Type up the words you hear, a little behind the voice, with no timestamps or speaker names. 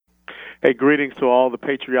Hey, greetings to all the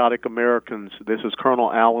patriotic Americans. This is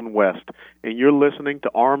Colonel Alan West, and you're listening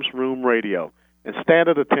to Arms Room Radio. And stand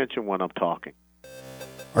at attention when I'm talking.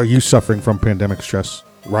 Are you suffering from pandemic stress?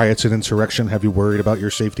 Riots and insurrection have you worried about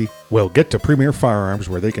your safety? Well, get to Premier Firearms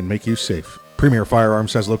where they can make you safe. Premier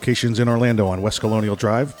Firearms has locations in Orlando on West Colonial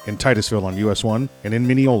Drive, in Titusville on US 1, and in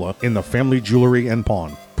Mineola in the Family Jewelry and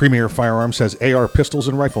Pawn. Premier Firearms has AR pistols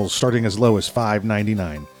and rifles starting as low as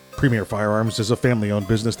 $5.99. Premier Firearms is a family-owned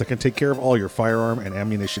business that can take care of all your firearm and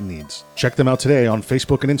ammunition needs. Check them out today on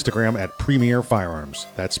Facebook and Instagram at Premier Firearms.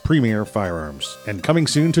 That's Premier Firearms. And coming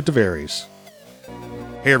soon to Tavares.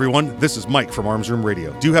 Hey everyone, this is Mike from Arms Room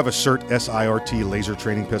Radio. Do you have a SIRT SIRT laser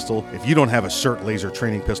training pistol? If you don't have a SIRT laser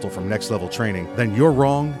training pistol from Next Level Training, then you're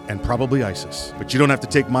wrong and probably ISIS. But you don't have to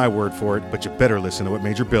take my word for it, but you better listen to what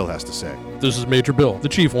Major Bill has to say. This is Major Bill, the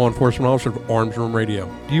Chief Law Enforcement Officer of Arms Room Radio.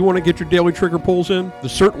 Do you want to get your daily trigger pulls in? The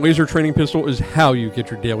SIRT laser training pistol is how you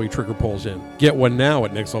get your daily trigger pulls in. Get one now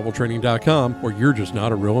at nextleveltraining.com, or you're just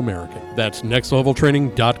not a real American. That's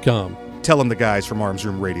nextleveltraining.com. Tell them the guys from Arms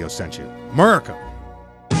Room Radio sent you. America!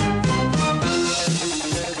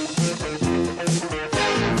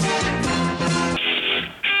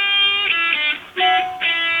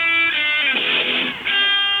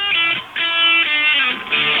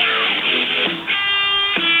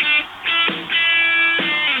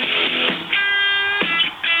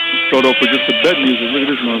 Start off with just the bed music. Look at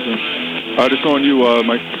this nonsense. All right, it's on you,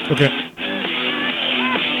 Mike. Okay.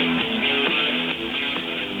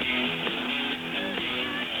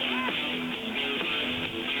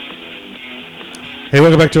 Hey,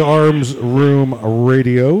 welcome back to Arms Room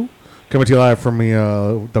Radio. Coming to you live from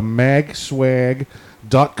the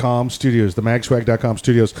magswag.com studios. The magswag.com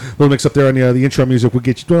studios. A little mix up there on the intro music. We'll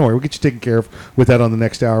get you, don't worry, we'll get you taken care of with that on the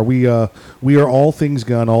next hour. We are all things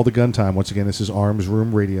gun, all the gun time. Once again, this is Arms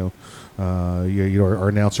Room Radio. Our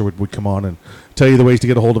announcer would come on and tell you the ways to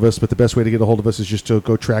get a hold of us, but the best way to get a hold of us is just to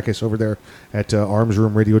go track us over there at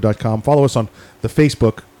armsroomradio.com. Follow us on the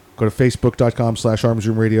Facebook. Go to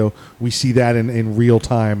facebook.com/armsroomradio. We see that in real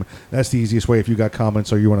time. That's the easiest way if you got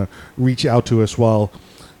comments or you want to reach out to us while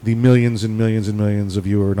the millions and millions and millions of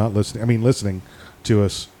you are not listening. Listening to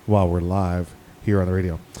us while we're live here on the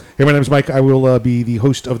radio. Hey, my name is Mike. I will be the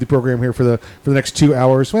host of the program here for the next 2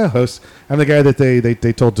 hours. Well, host. I'm the guy that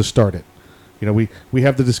they told to start it. You know, we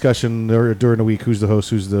have the discussion during the week. Who's the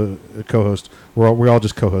host? Who's the co-host? We're all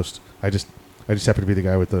just co-hosts. I just happen to be the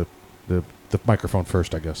guy with the microphone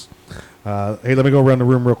first, I guess. Hey, let me go around the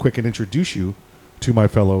room real quick and introduce you to my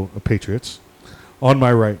fellow patriots. On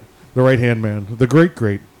my right, the right-hand man, the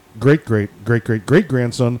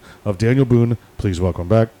great-great-great-great-great-great-grandson of Daniel Boone. Please welcome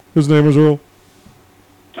back. His name is Earl.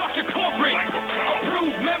 Dr. Corporate,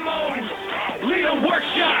 approved memos, leader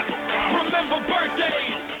workshop, remember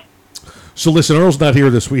birthdays. So listen, Earl's not here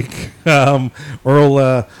this week. Earl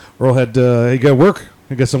had he got work.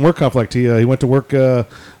 He got some work conflict. He went to work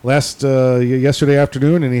yesterday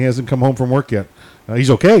afternoon, and he hasn't come home from work yet. He's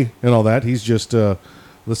okay and all that. He's just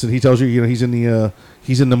listen. He tells you, he's in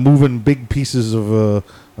the moving big pieces of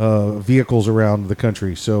vehicles around the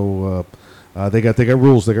country. So they got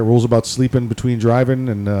rules. They got rules about sleeping between driving,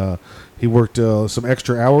 and he worked some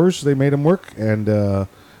extra hours. They made him work, and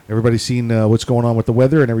everybody's seen what's going on with the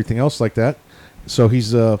weather and everything else like that. So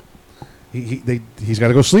he's got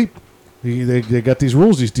to go sleep. They got these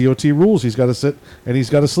rules, these DOT rules. He's got to sit and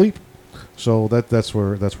he's got to sleep. So that's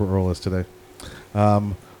where Earl is today.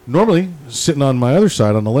 Normally, sitting on my other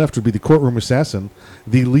side on the left would be the courtroom assassin,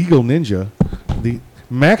 the legal ninja, the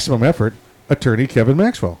maximum effort attorney, Kevin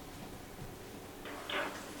Maxwell.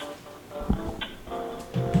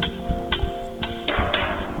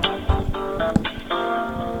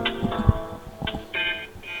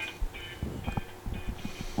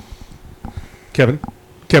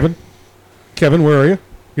 Kevin, where are you?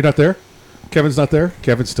 You're not there? Kevin's not there?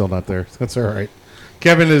 Kevin's still not there. That's all right.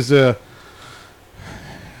 Kevin is, I'm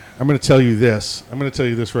going to tell you this. I'm going to tell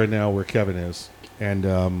you this right now where Kevin is.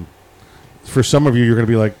 And for some of you, you're going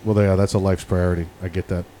to be like, well, yeah, that's a life's priority. I get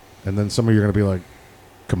that. And then some of you are going to be like,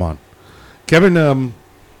 come on. Kevin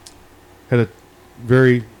had a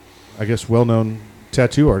very, I guess, well-known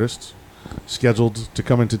tattoo artist scheduled to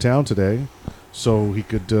come into town today so he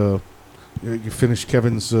could you finish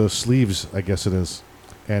Kevin's sleeves, I guess it is.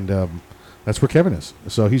 And that's where Kevin is.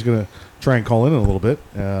 So he's going to try and call in a little bit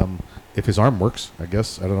if his arm works, I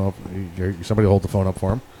guess. I don't know if somebody will hold the phone up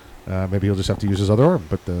for him. Maybe he'll just have to use his other arm.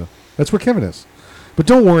 But that's where Kevin is. But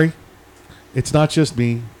don't worry. It's not just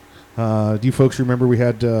me. Do you folks remember we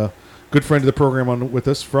had a good friend of the program on with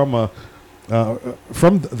us from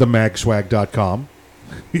themagswag.com.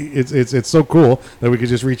 it's so cool that we could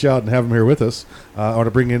just reach out and have him here with us. I want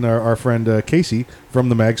to bring in our friend Casey from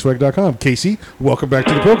the magswag.com. Casey, welcome back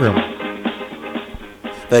to the program.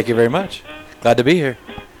 Thank you very much. Glad to be here.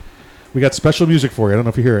 We got special music for you. I don't know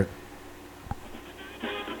if you hear it.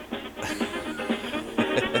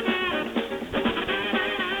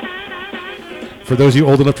 For those of you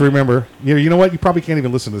old enough to remember, you know what? You probably can't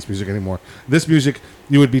even listen to this music anymore. This music,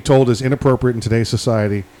 you would be told, is inappropriate in today's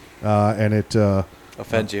society, and it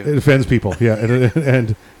offends you. It offends people, yeah,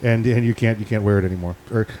 and you can't wear it anymore,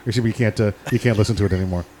 or excuse me, you can't listen to it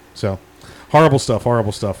anymore. So, horrible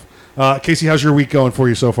stuff. Casey, how's your week going for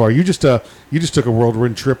you so far? You just took a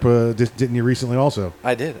whirlwind trip, didn't you, recently? Also,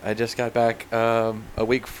 I did. I just got back a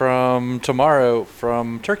week from tomorrow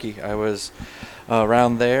from Turkey. I was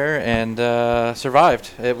around there and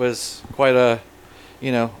survived. It was quite a,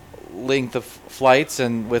 length of flights,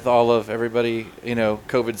 and with all of everybody,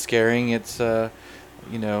 COVID scaring, it's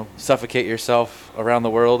suffocate yourself around the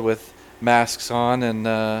world with masks on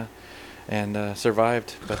and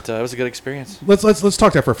survived. But it was a good experience. Let's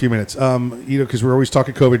talk that for a few minutes. Because we're always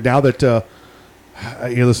talking COVID now that.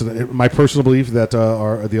 Listen, my personal belief that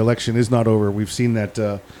the election is not over. We've seen that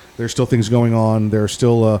there's still things going on. There are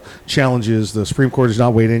still challenges. The Supreme Court has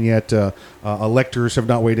not weighed in yet. Electors have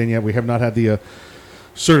not weighed in yet. We have not had the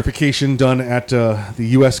certification done at the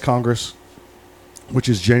U.S. Congress, which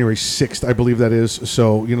is January 6th, I believe that is.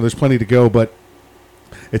 So, there's plenty to go. But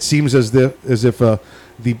it seems as if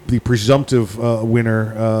the presumptive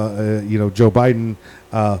winner, Joe Biden,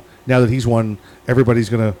 now that he's won, everybody's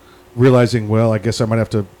going to realizing, well, I guess I might have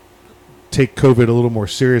to take COVID a little more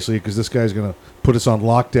seriously because this guy's going to put us on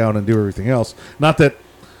lockdown and do everything else. Not that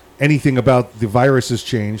anything about the virus has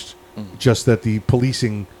changed, just that the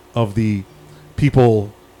policing of the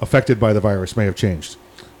people affected by the virus may have changed.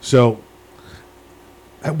 So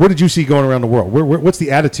what did you see going around the world? What's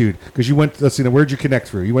the attitude? Because you went, where'd you connect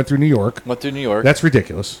through? You went through New York. Went through New York. That's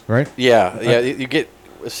ridiculous, right? Yeah. You get,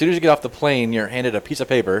 as soon as you get off the plane, you're handed a piece of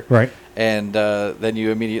paper. Right. And then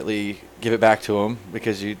you immediately give it back to them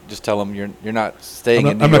because you just tell them you're not staying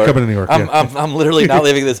in New York. I'm not coming to New York. I'm literally not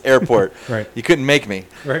leaving this airport. Right. You couldn't make me.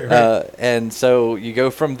 Right. And so you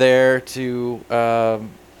go from there to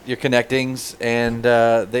your connectings, and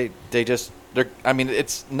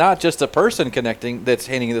it's not just a person connecting that's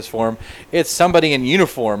handing you this form. It's somebody in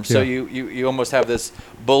uniform. So you almost have this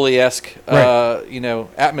bully-esque,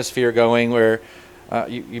 atmosphere going where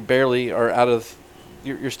you barely are out of.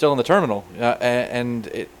 You're still in the terminal,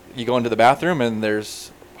 you go into the bathroom, and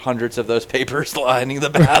there's hundreds of those papers lining the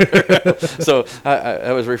bathroom. So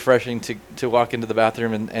it was refreshing to walk into the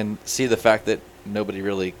bathroom and see the fact that nobody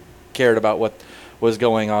really cared about what was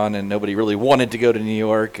going on, and nobody really wanted to go to New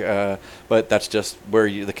York. But that's just where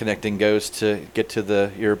the connecting goes to get to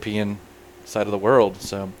the European side of the world.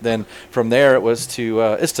 So then from there it was to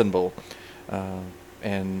Istanbul,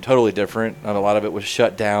 and totally different. A lot of it was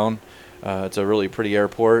shut down. It's a really pretty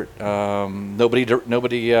airport. Nobody,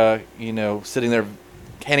 sitting there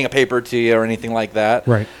handing a paper to you or anything like that.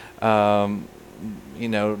 Right.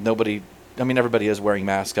 Nobody. I mean, everybody is wearing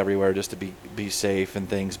masks everywhere just to be safe and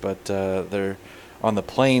things. But they're on the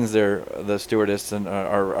planes. The stewardess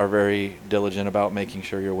are very diligent about making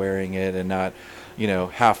sure you're wearing it and not,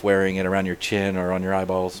 half wearing it around your chin or on your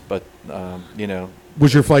eyeballs. But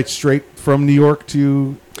Was your flight straight from New York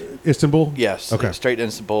to Istanbul? Yes. Okay. Straight to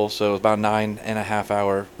Istanbul. So it was about 9.5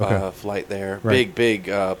 hour flight there. Right. Big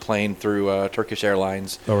plane through Turkish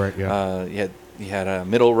Airlines. Oh, right, yeah. You had a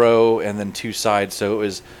middle row and then two sides, so it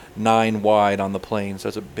was 9 wide on the plane. So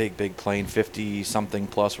it's a big plane, 50-something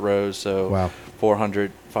plus rows. So wow.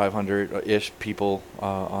 400, 500-ish people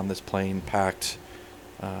on this plane packed.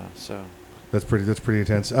 So that's pretty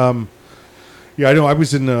intense. Yeah, I know. I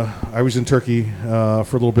was in Turkey for a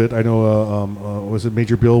little bit. I know. Was it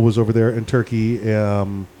Major Bill was over there in Turkey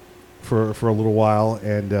for a little while,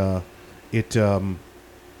 and it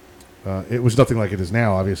was nothing like it is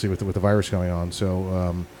now, obviously, with the virus going on.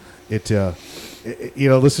 So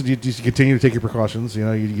listen, you just continue to take your precautions.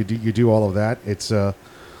 You do all of that. It's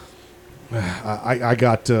I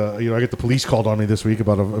got the police called on me this week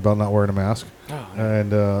about not wearing a mask,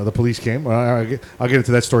 and the police came. I'll get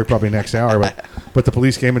into that story probably next hour, but the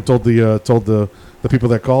police came and told the people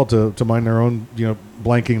that called to mind their own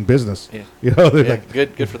blanking business. Yeah. Like,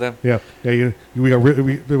 good for them. Yeah. We got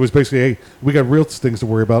it was basically, hey, we got real things to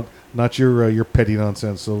worry about, not your petty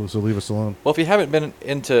nonsense. So leave us alone. Well, if you haven't been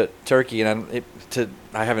into Turkey, and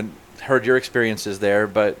I haven't heard your experiences there,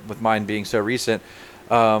 but with mine being so recent.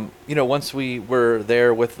 Once we were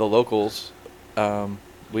there with the locals,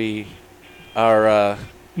 we are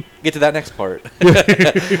Get to that next part.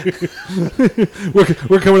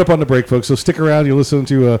 We're coming up on the break, folks. So stick around. You're listening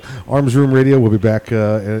to Arms Room Radio. We'll be back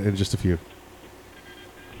in just a few.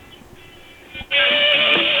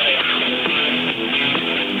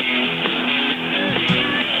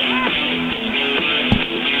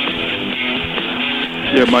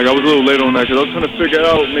 Yeah, Mike, I was a little late on that because I was trying to figure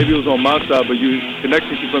out maybe it was on my side, but your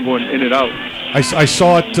connection keeps on going in and out. I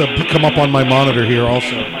saw it come up on my monitor here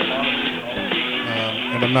also,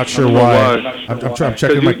 and I'm not sure why. I'm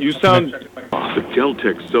checking my. You sound. The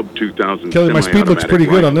Keltec Sub 2000. Kelly, my speed looks pretty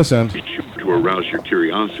good on this end. To arouse your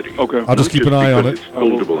curiosity. Okay. I'll just keep an eye on it.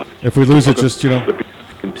 If we lose it, just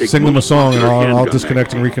sing them a song, and I'll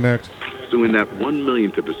disconnect and reconnect. So in that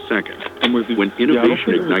 1/1,000th of a second, when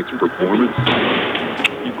innovation ignites performance,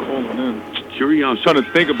 You calling in? curiosity. I'm trying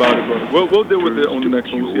to think about it, but we'll deal with it on the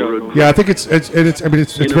next one. We'll see how it goes. Yeah, I think it's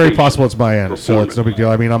very possible it's my end, so it's no big deal.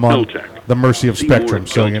 I mean, I'm on the mercy of Spectrum,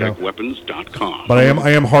 so KeltecWeapons.com. But I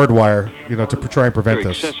am hardwire, to try and prevent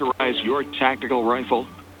this. Accessorize your tactical rifle?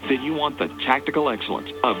 Then you want the tactical excellence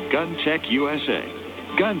of GunTech USA.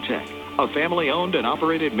 GunTech, a family-owned and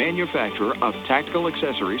operated manufacturer of tactical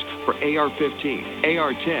accessories for AR-15,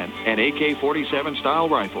 AR-10, and AK-47 style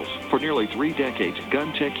rifles. For nearly 3 decades,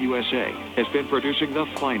 GunTech USA has been producing the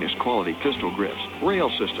finest quality pistol grips, rail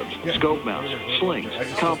systems, scope mounts, slings,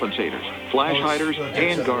 compensators, flash hiders,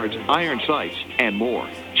 hand guards, iron sights, and more.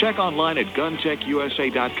 Check online at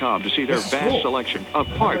GunTechUSA.com to see their vast selection of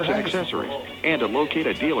parts and accessories and to locate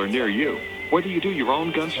a dealer near you. Whether you do your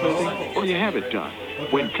own gunsmithing or you have it done,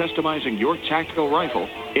 when customizing your tactical rifle,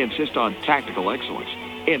 insist on tactical excellence.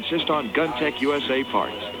 Insist on GunTech USA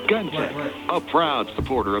parts. GunTech, a proud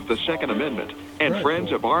supporter of the Second Amendment and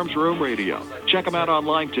friends of Arms Room Radio. Check them out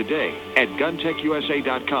online today at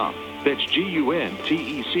GunTechUSA.com. That's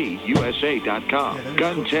GUNTECUSA.com.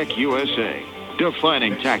 GunTech USA,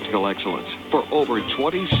 defining tactical excellence for over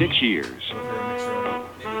 26 years.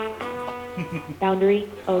 Boundary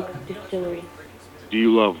Oak Distillery. Do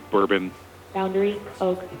you love bourbon? Boundary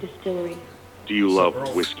Oak Distillery. Do you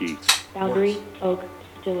love whiskey? Boundary Oak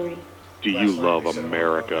Distillery. Do you love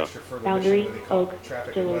America? Boundary Oak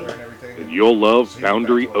Distillery. Then you'll love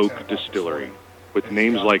Boundary Oak Distillery. With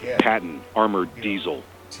names like Patton Armored Diesel,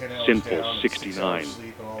 Sinful 69,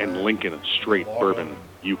 and Lincoln Straight Bourbon,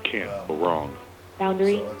 you can't go wrong.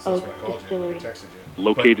 Boundary Oak Distillery.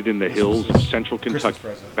 Located in the hills of central Kentucky,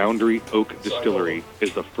 Boundary Oak Distillery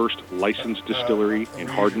is the first licensed distillery in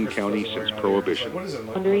Hardin County since Prohibition.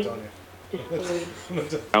 Boundary Distillery.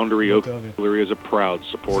 Boundary Oak Distillery is a proud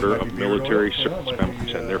supporter of military service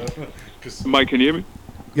members and their. Mike, can you hear me?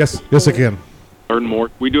 Yes, I can. Learn more.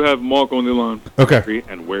 We do have Mark on the line. Okay.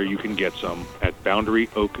 And where you can get some at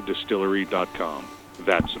BoundaryOakDistillery.com.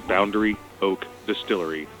 That's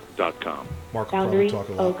BoundaryOakDistillery.com. Mark Boundary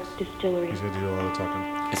Oak Distillery. He's going to do a lot of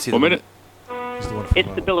talking. 1 minute. He's the one from,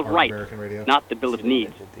 It's the Bill of Rights, not the Bill of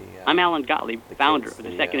Needs. uh, I'm Alan Gottlieb, founder of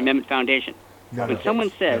the Second Amendment Foundation. When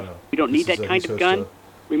someone says we don't need that kind of gun,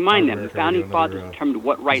 remind them the Founding Fathers determined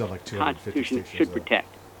what rights the Constitution should protect.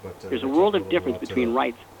 There's a world of difference between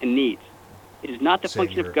rights and needs. It is not the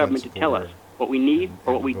function of government to tell us what we need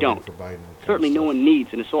or what we don't. Certainly no one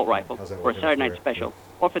needs an assault rifle or a Saturday Night Special,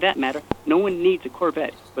 or for that matter, no one needs a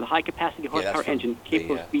Corvette with a high-capacity horsepower engine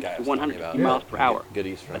capable of speeds to 150 miles per hour. But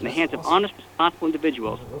in the hands of honest, responsible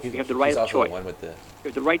individuals, we have the right of choice. We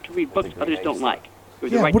have the right to read books others don't like. We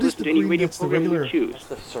have the right to listen to any radio program we choose.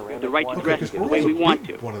 We have the right to dress the way we want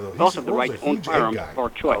to. We also have the right to own firearms of our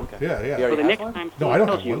choice. So the next time someone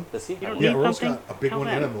tells you don't need something, tell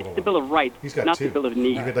them it's the Bill of Rights, not the Bill of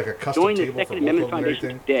Needs. Join the Second Amendment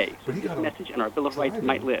Foundation today so this message and our Bill of Rights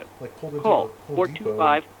might live. Call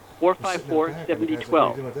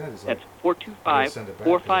 425-454-7012. That's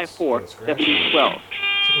 425-454-7012.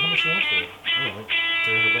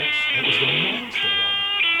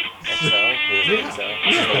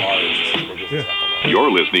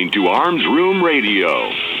 You're listening to Arms Room Radio,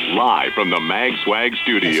 live from the MagSwag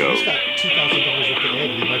studios.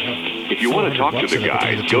 If you want to talk to the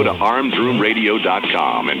guys, go to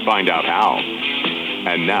armsroomradio.com and find out how.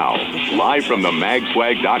 And now, live from the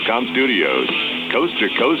magswag.com studios, coast to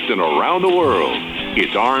coast and around the world,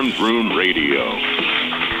 it's Arms Room Radio.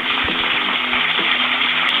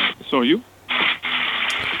 So you?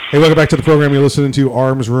 Hey, welcome back to the program. You're listening to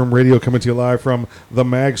Arms Room Radio, coming to you live from the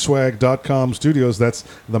magswag.com studios. That's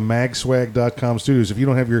the magswag.com studios. If you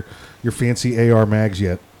don't have your fancy AR mags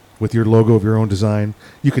yet with your logo of your own design,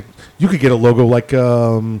 you could get a logo like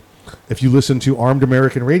if you listen to Armed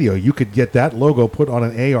American Radio, you could get that logo put on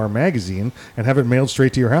an AR magazine and have it mailed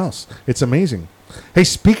straight to your house. It's amazing. Hey,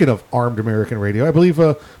 speaking of Armed American Radio, I believe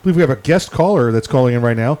we have a guest caller that's calling in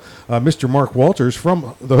right now, Mr. Mark Walters,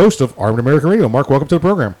 from the host of Armed American Radio. Mark, welcome to the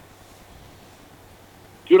program.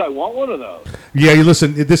 Dude, I want one of those. Yeah, you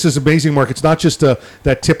listen. This is amazing, Mark. It's not just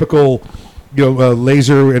that typical,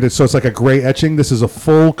 laser, and it's like a gray etching. This is a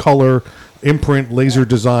full color imprint laser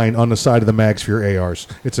design on the side of the mags for your ARs.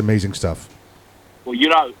 It's amazing stuff. Well,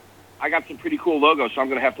 I got some pretty cool logos, so I'm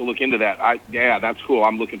going to have to look into that. Yeah, that's cool.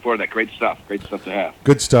 I'm looking forward to that. Great stuff to have.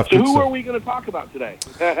 Good stuff. So who are we going to talk about today?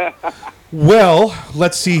 Well,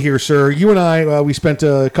 let's see here, sir. You and I, we spent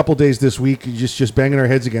a couple days this week just banging our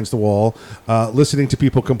heads against the wall, listening to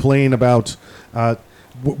people complain about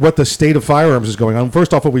what the state of firearms is going on.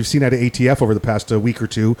 First off, what we've seen out of ATF over the past week or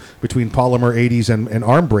two between polymer 80s and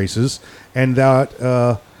arm braces, and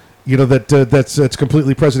that that's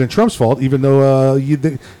completely President Trump's fault, even though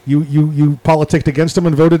you politicked against him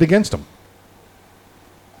and voted against him.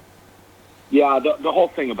 Yeah, the whole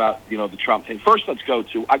thing about the Trump thing. First, let's go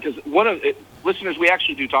to because one of listeners, we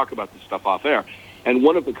actually do talk about this stuff off air, and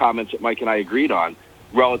one of the comments that Mike and I agreed on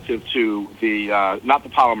relative to the not the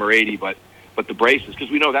polymer 80, but the braces,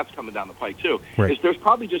 because we know that's coming down the pike too. Right. Is there's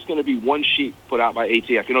probably just going to be one sheet put out by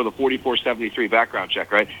ATF, the 4473 background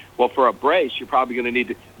check, right? Well, for a brace, you're probably going to need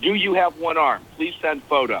to. Do you have one arm? Please send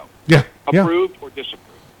photo. Yeah. Approved or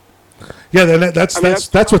disapproved? Yeah, that's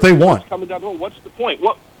what they want. Coming down the road. What's the point?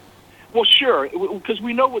 Well, sure, because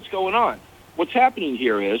we know what's going on. What's happening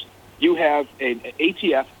here is you have an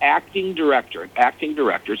ATF acting director,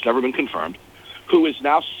 it's never been confirmed, who is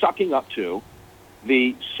now sucking up to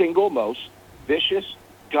the single most vicious,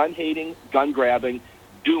 gun-hating, gun-grabbing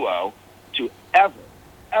duo to ever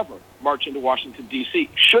march into Washington, D.C.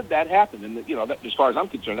 Should that happen, and as far as I'm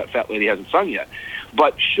concerned, that fat lady hasn't sung yet,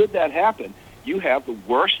 but should that happen, you have the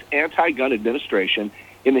worst anti-gun administration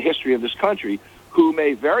in the history of this country, who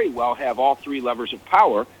may very well have all three levers of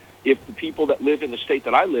power if the people that live in the state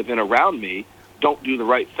that I live in around me don't do the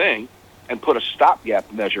right thing and put a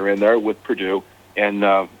stopgap measure in there with Purdue and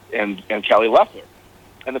Kelly Loeffler.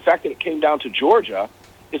 And the fact that it came down to Georgia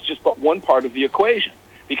is just but one part of the equation,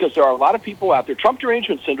 because there are a lot of people out there. Trump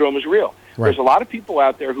derangement syndrome is real. Right. There's a lot of people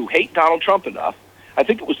out there who hate Donald Trump enough. I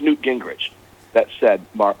think it was Newt Gingrich that said,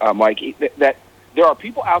 Mike, that there are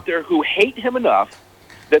people out there who hate him enough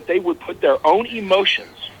that they would put their own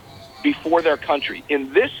emotions before their country.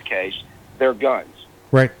 In this case, their guns.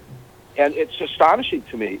 Right. And it's astonishing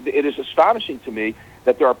to me. It is astonishing to me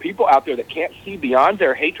that there are people out there that can't see beyond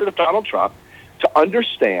their hatred of Donald Trump to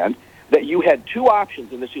understand that you had two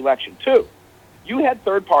options in this election. Two, you had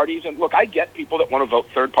third parties, and look, I get people that want to vote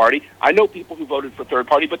third party. I know people who voted for third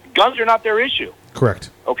party, but guns are not their issue. Correct.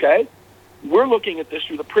 Okay? We're looking at this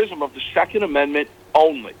through the prism of the Second Amendment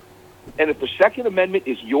only. And if the Second Amendment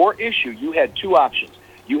is your issue, you had two options.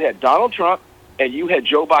 You had Donald Trump and you had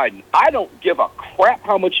Joe Biden. I don't give a crap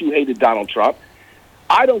how much you hated Donald Trump.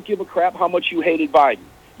 I don't give a crap how much you hated Biden.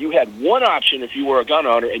 You had one option if you were a gun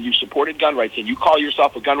owner and you supported gun rights and you call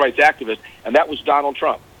yourself a gun rights activist, and that was Donald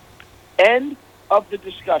Trump. End of the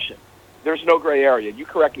discussion. There's no gray area. You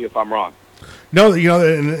correct me if I'm wrong. No,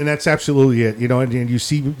 and that's absolutely it. And you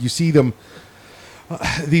see them.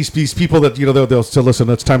 These people that they'll still listen.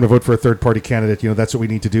 It's time to vote for a third party candidate. That's what we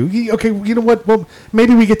need to do. Okay, you know what? Well,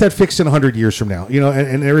 maybe we get that fixed in 100 years from now.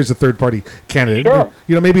 And there is a third party candidate. Sure.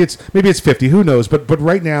 Maybe it's 50. Who knows? But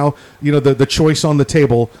right now, the choice on the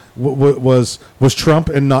table was Trump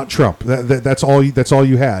and not Trump. That's all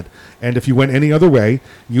you had. And if you went any other way,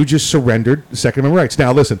 you just surrendered the Second Amendment rights.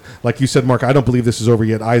 Now, listen, like you said, Mark, I don't believe this is over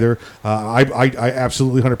yet either. I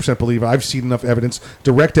absolutely 100% believe it. I've seen enough evidence,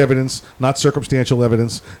 direct evidence, not circumstantial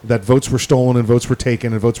evidence, that votes were stolen and votes were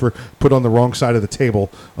taken and votes were put on the wrong side of the table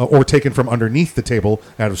or taken from underneath the table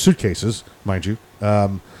out of suitcases, mind you.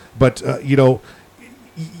 But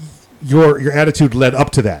your attitude led up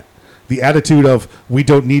to that. The attitude of we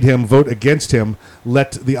don't need him, vote against him,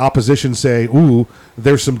 let the opposition say, ooh,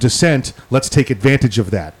 there's some dissent, let's take advantage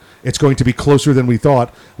of that. It's going to be closer than we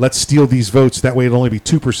thought. Let's steal these votes. That way it'll only be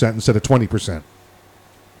 2% instead of 20%.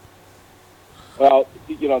 Well,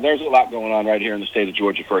 there's a lot going on right here in the state of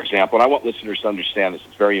Georgia, for example, and I want listeners to understand this.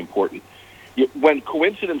 It's very important. When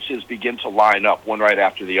coincidences begin to line up one right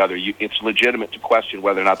after the other, it's legitimate to question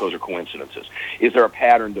whether or not those are coincidences. Is there a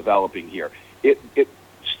pattern developing here? It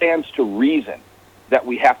stands to reason that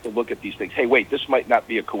we have to look at these things. Hey, wait, this might not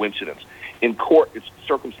be a coincidence. In court, it's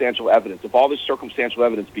circumstantial evidence. If all this circumstantial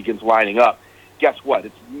evidence begins lining up, guess what?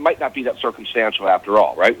 It might not be that circumstantial after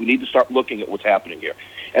all, right? We need to start looking at what's happening here.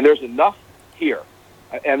 And there's enough here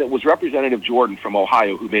And it was Representative Jordan from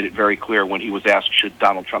Ohio who made it very clear when he was asked, should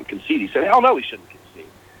Donald Trump concede? He said, hell no, he shouldn't concede.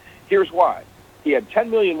 Here's why. He had 10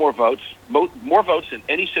 million more votes than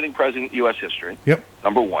any sitting president in U.S. history,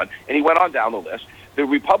 number one. And he went on down the list. The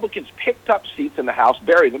Republicans picked up seats in the House,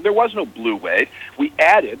 buried them. There was no blue wave. We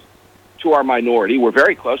added to our minority. We're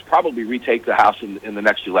very close, probably retake the House in the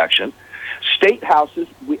next election. State houses,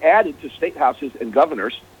 we added to state houses and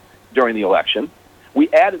governors during the election. We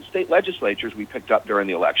added state legislatures we picked up during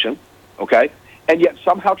the election, okay? And yet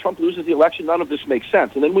somehow Trump loses the election. None of this makes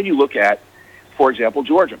sense. And then when you look at, for example,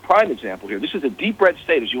 Georgia, prime example here. This is a deep red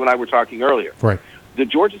state, as you and I were talking earlier. Right. The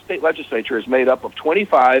Georgia state legislature is made up of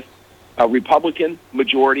 25 Republican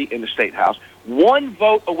majority in the state house, one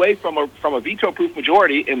vote away from a veto-proof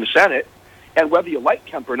majority in the Senate. And whether you like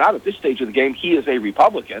Kemp or not at this stage of the game, he is a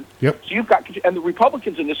Republican. Yep. So you've got, and the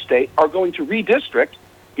Republicans in this state are going to redistrict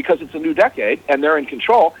because it's a new decade and they're in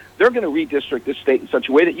control. They're going to redistrict this state in such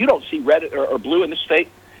a way that you don't see red or blue in the state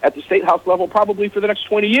at the state house level probably for the next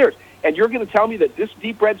 20 years. And you're going to tell me that this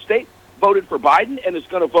deep red state voted for Biden and is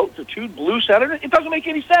going to vote for 2 blue senators? It doesn't make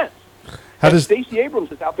any sense. Stacey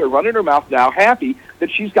Abrams is out there running her mouth now, happy that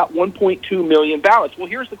she's got 1.2 million ballots. Well,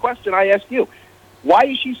 here's the question I ask you. Why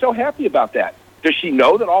is she so happy about that? Does she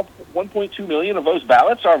know that all 1.2 million of those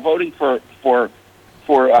ballots are voting for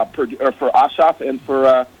Ossoff and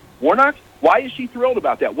for Warnock? Why is she thrilled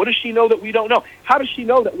about that? What does she know that we don't know? How does she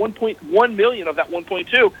know that 1.1 million of that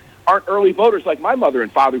 1.2 aren't early voters like my mother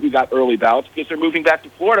and father who got early ballots because they're moving back to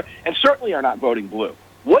Florida and certainly are not voting blue?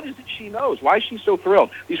 What is it she knows? Why is she so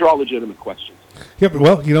thrilled? These are all legitimate questions. Yeah, but,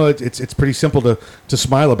 well, you know, it's pretty simple to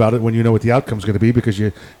smile about it when you know what the outcome's going to be because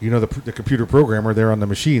you know the computer programmer there on the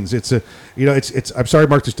machines. It's I'm sorry,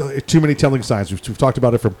 Mark. There's too many telling signs. We've talked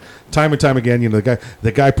about it from time and time again. You know,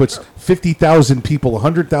 the guy puts 50,000 people,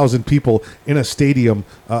 100,000 people in a stadium,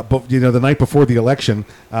 but you know the night before the election,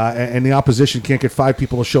 and the opposition can't get 5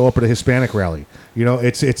 people to show up at a Hispanic rally. You know,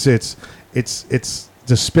 it's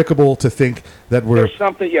despicable to think that we're there's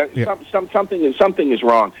something something is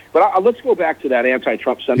wrong. But let's go back to that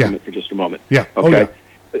anti-Trump sentiment for just a moment. Yeah. Okay.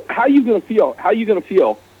 How are you going to feel? How are you going to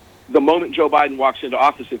feel the moment Joe Biden walks into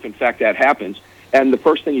office, if in fact that happens, and the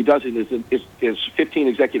first thing he does is 15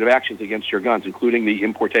 executive actions against your guns, including the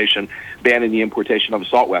banning the importation of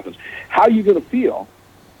assault weapons? How are you going to feel?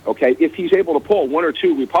 Okay, if he's able to pull 1 or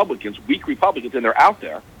 2 Republicans, weak Republicans, and they're out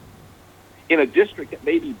there in a district that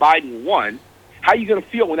maybe Biden won. How are you going to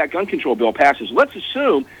feel when that gun control bill passes? Let's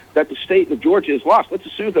assume that the state of Georgia is lost. Let's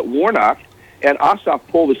assume that Warnock and Ossoff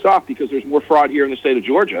pull this off because there's more fraud here in the state of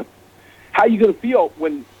Georgia. How are you going to feel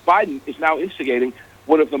when Biden is now instigating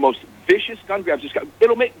one of the most vicious gun grabs?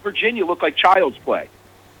 It'll make Virginia look like child's play.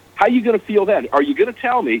 How are you going to feel then? Are you going to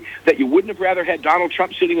tell me that you wouldn't have rather had Donald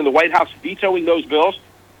Trump sitting in the White House vetoing those bills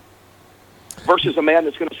versus a man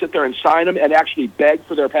that's going to sit there and sign them and actually beg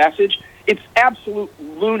for their passage? It's absolute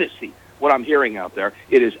lunacy. What I'm hearing out there,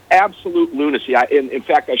 it is absolute lunacy. In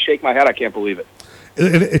fact, I shake my head. I can't believe it.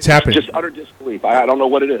 It's happening. Just utter disbelief. I don't know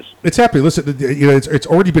what it is. It's happening. Listen, you know, it's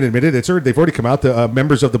already been admitted. They've already come out. The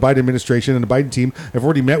members of the Biden administration and the Biden team have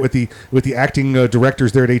already met with the acting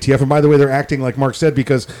directors there at ATF. And by the way, they're acting like Mark said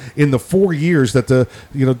because in the 4 years that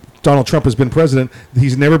Donald Trump has been president,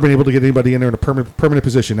 he's never been able to get anybody in there in a permanent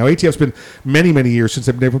position. Now ATF's been many years since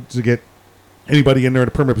they've been able to get anybody in there in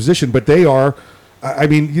a permanent position, but they are. I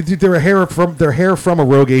mean, they're hair from a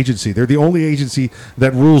rogue agency. They're the only agency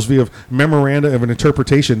that rules via memoranda of an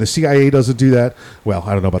interpretation. The CIA doesn't do that. Well,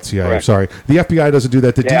 I don't know about the CIA. Correct. I'm sorry. The FBI doesn't do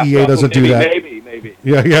that. The DEA doesn't do that. Maybe.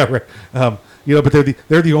 Yeah, right. But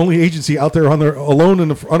they're the only agency out there on their alone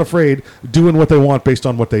and unafraid, doing what they want based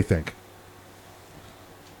on what they think.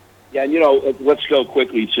 Yeah, and let's go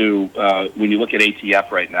quickly to when you look at ATF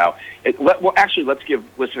right now. Let's give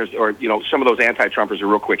listeners or some of those anti-Trumpers a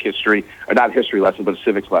real quick history, or not a history lesson, but a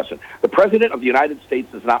civics lesson. The President of the United States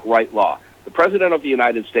does not write law. The President of the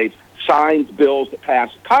United States signs bills that pass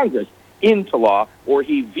Congress into law, or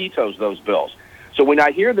he vetoes those bills. So when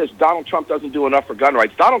I hear this, Donald Trump doesn't do enough for gun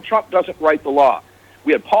rights. Donald Trump doesn't write the law.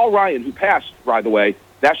 We had Paul Ryan, who passed, by the way,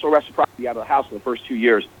 national reciprocity out of the House in the first 2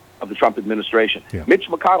 years of the Trump administration. Yeah. Mitch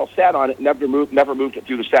McConnell sat on it and never moved it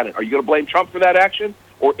through the Senate. Are you going to blame Trump for that action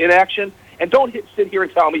or inaction? And don't sit here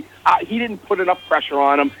and tell me he didn't put enough pressure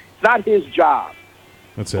on him. It's not his job.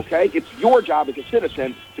 That's it. Okay? It's your job as a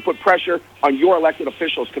citizen to put pressure on your elected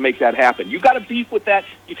officials to make that happen. You got a beef with that,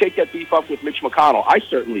 you take that beef up with Mitch McConnell. I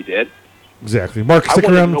certainly did. Exactly. Mark, stick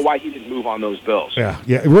around. I around. want to know why he didn't move on those bills. Yeah,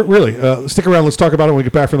 really. Stick around. Let's talk about it when we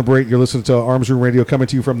get back from the break. You're listening to Arms Room Radio coming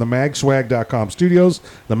to you from the magswag.com studios.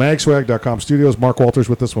 The magswag.com studios. Mark Walters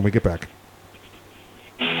with us when we get back.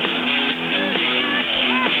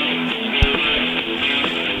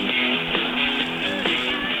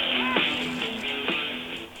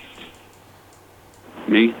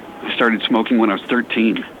 Me, I started smoking when I was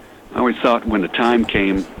 13. I always thought when the time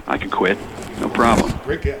came, I could quit. No problem.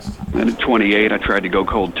 Great guest. Then at 28, I tried to go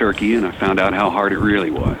cold turkey, and I found out how hard it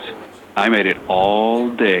really was. I made it all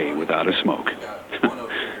day without a smoke.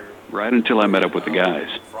 Right until I met up with the guys.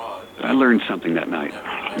 But I learned something that night.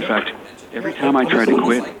 In fact, every time I tried to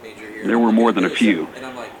quit, there were more than a few.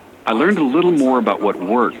 I learned a little more about what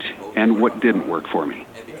worked and what didn't work for me.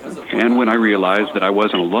 And when I realized that I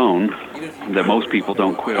wasn't alone, that most people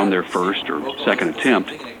don't quit on their first or second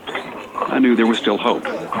attempt, I knew there was still hope.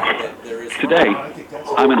 Today,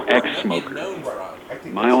 I'm an ex-smoker.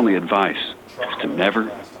 My only advice is to never,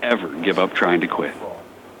 ever give up trying to quit.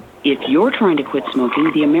 If you're trying to quit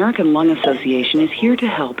smoking, the American Lung Association is here to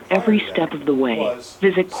help every step of the way.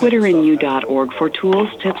 Visit quitterinU.org for tools,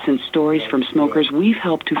 tips, and stories from smokers we've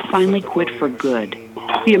helped to finally quit for good.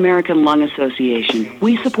 The American Lung Association.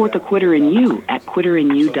 We support the Quitter in You at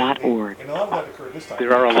quitterinU.org.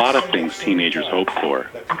 There are a lot of things teenagers hope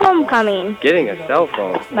for. Homecoming. Getting a cell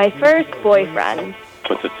phone. My first boyfriend.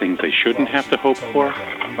 But the things they shouldn't have to hope for?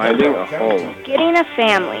 Finding a home. Getting a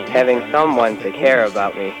family. Having someone to care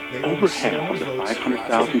about me. Over half of the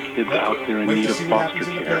 500,000 kids out there in need of foster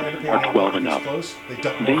care are 12 and up.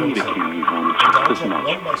 They need a caring home just as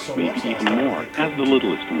much, maybe even more, as the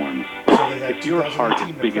littlest ones. If your heart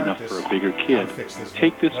is big enough for a bigger kid,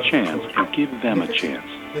 take this chance and give them a chance.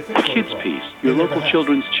 The Kids Piece, your local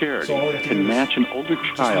children's charity, can match an older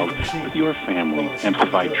child with your family and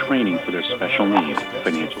provide training for their special needs,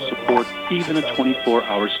 financial support, even a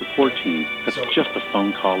 24-hour support team that's just a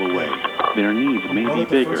phone call away. Their needs may be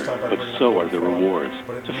bigger, but so are the rewards.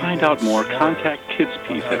 To find out more, contact Kids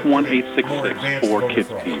Piece at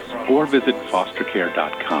 1-866-4-KIDS-PIECE or visit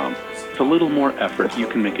fostercare.com. With a little more effort, you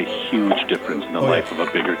can make a huge difference in the life of a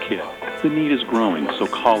bigger kid. The need is growing, so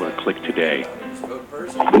call or click today.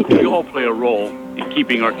 We all play a role in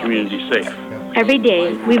keeping our community safe. Every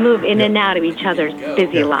day, we move in and out of each other's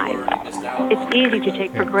busy lives. It's easy to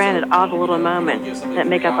take for granted all the little moments that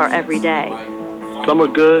make up our everyday. Some are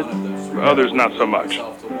good, others not so much.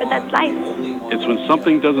 But that's life. It's when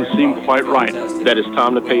something doesn't seem quite right that it's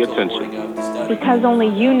time to pay attention. Because only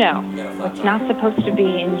you know what's not supposed to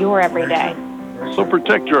be in your everyday. So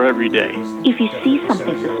protect your everyday. If you see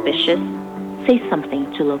something suspicious, say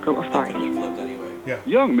something to local authorities.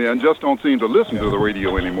 Young men just don't seem to listen to the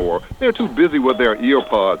radio anymore. They're too busy with their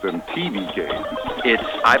earpods and TV games. It's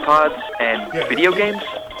iPods and video games?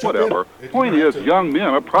 Whatever. Point is, young men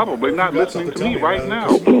are probably not listening to me right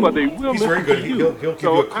now, but they will listen to you.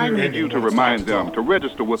 So I need you to remind them to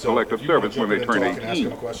register with Selective Service when they turn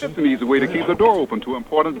 18. It's an easy way to keep the door open to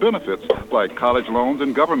important benefits like college loans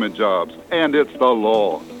and government jobs. And it's the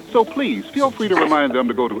law. So please, feel free to remind them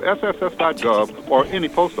to go to sss.gov or any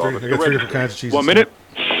post office to register. 1 minute.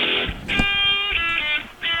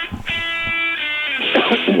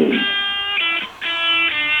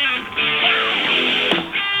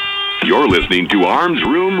 You're listening to Arms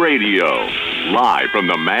Room Radio, live from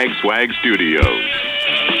the MagSwag studios.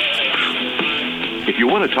 If you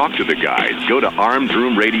want to talk to the guys, go to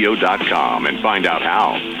armsroomradio.com and find out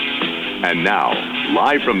how. And now,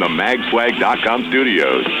 live from the magswag.com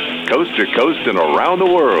studios, coast to coast and around the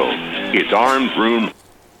world, it's Arms Room.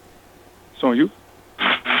 So you?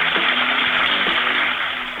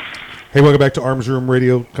 Hey, welcome back to Arms Room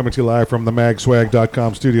Radio, coming to you live from the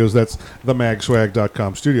magswag.com studios. That's the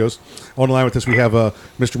magswag.com studios. On the line with us, we have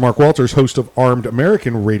Mr. Mark Walters, host of Armed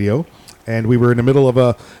American Radio. And we were in the middle of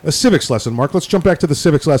a civics lesson. Mark, let's jump back to the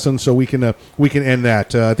civics lesson so we can end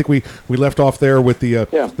that. I think we left off there with the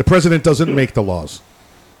president doesn't make the laws.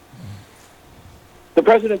 The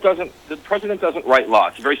president doesn't write law.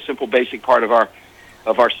 It's a very simple, basic part of our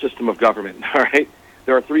system of government. All right,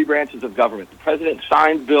 there are three branches of government. The president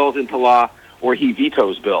signs bills into law, or he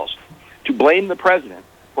vetoes bills. To blame the president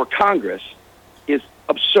or Congress is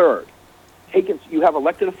absurd. You have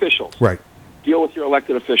elected officials. Right. Deal with your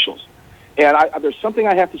elected officials. And there's something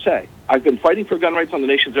I have to say. I've been fighting for gun rights on the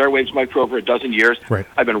nation's airwaves, Mike, for over a dozen years. Right.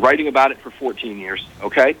 I've been writing about it for 14 years,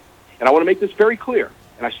 okay? And I want to make this very clear,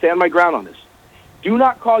 and I stand my ground on this. Do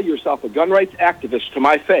not call yourself a gun rights activist to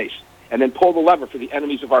my face and then pull the lever for the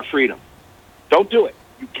enemies of our freedom. Don't do it.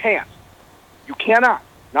 You can't. You cannot.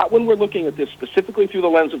 Not when we're looking at this specifically through the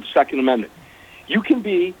lens of the Second Amendment. You can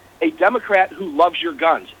be a Democrat who loves your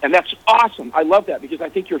guns, and that's awesome. I love that because I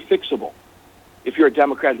think you're fixable. If you're a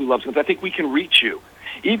Democrat who loves guns, I think we can reach you.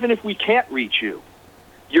 Even if we can't reach you,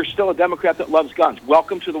 you're still a Democrat that loves guns.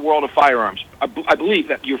 Welcome to the world of firearms. I believe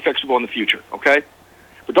that you're fixable in the future, okay?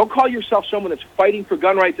 But don't call yourself someone that's fighting for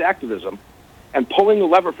gun rights activism and pulling the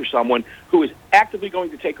lever for someone who is actively going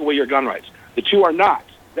to take away your gun rights. The two are not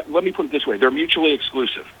let me put it this way. They're mutually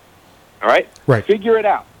exclusive. All right? Right. Figure it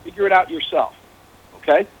out. Figure it out yourself.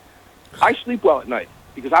 Okay? I sleep well at night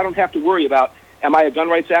because I don't have to worry about, am I a gun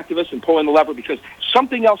rights activist and pulling the lever because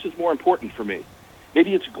something else is more important for me.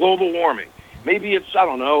 Maybe it's global warming. Maybe it's, I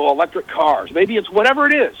don't know, electric cars. Maybe it's whatever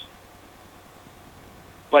it is.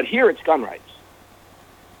 But here it's gun rights.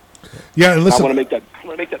 Yeah, and listen, I want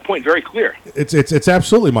to make that point very clear. It's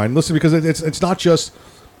absolutely mine. Listen, because it's not just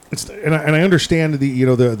and I understand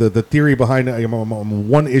the theory behind I'm a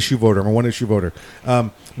one issue voter. I'm a one issue voter.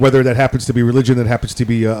 Whether that happens to be religion, that happens to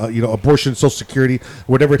be abortion, Social Security,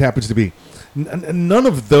 whatever it happens to be. None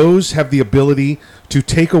of those have the ability to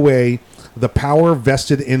take away the power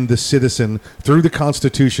vested in the citizen through the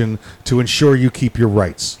Constitution to ensure you keep your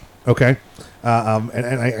rights. Okay,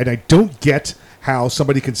 and I don't get how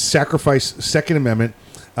somebody can sacrifice Second Amendment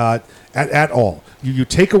at all. You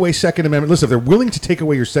take away Second Amendment. Listen, if they're willing to take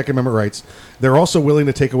away your Second Amendment rights, they're also willing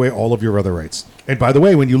to take away all of your other rights. And by the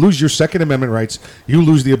way, when you lose your Second Amendment rights, you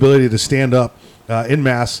lose the ability to stand up en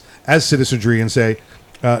masse as citizenry and say,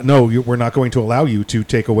 no, we're not going to allow you to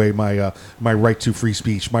take away my right to free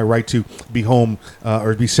speech, my right to be home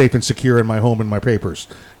or be safe and secure in my home and my papers.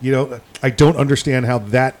 I don't understand how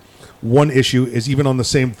that one issue is even on the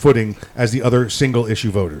same footing as the other single issue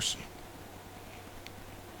voters.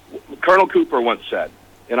 Colonel Cooper once said,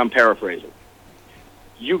 and I'm paraphrasing,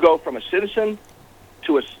 you go from a citizen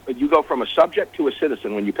you go from a subject to a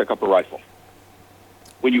citizen when you pick up a rifle.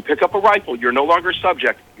 When you pick up a rifle, you're no longer a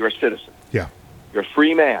subject, you're a citizen. Yeah. You're a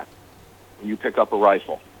free man when you pick up a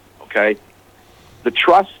rifle, okay? The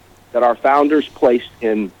trust that our founders placed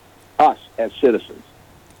in us as citizens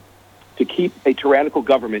to keep a tyrannical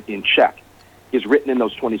government in check is written in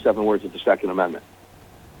those 27 words of the Second Amendment.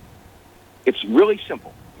 It's really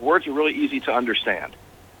simple. The words are really easy to understand.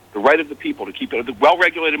 The right of the people to keep it. The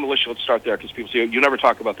well-regulated militia, let's start there because people say, you never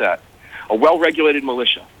talk about that. A well-regulated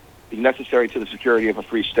militia being necessary to the security of a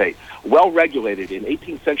free state. Well-regulated in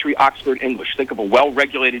 18th century Oxford English. Think of a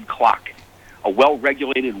well-regulated clock, a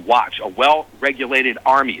well-regulated watch, a well-regulated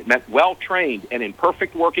army. It meant well-trained and in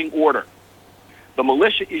perfect working order. The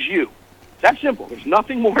militia is you. That's simple. There's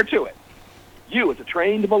nothing more to it. You as a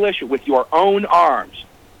trained militia with your own arms,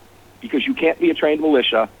 because you can't be a trained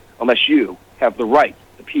militia unless you have the right,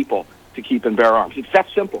 the people, to keep and bear arms. It's that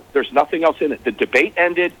simple. There's nothing else in it. The debate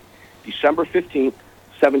ended December 15th,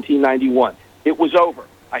 1791. It was over.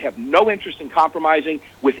 I have no interest in compromising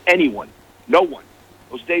with anyone. No one.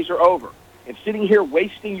 Those days are over. And sitting here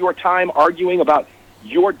wasting your time arguing about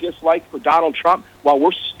your dislike for Donald Trump while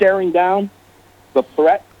we're staring down the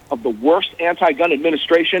threat of the worst anti-gun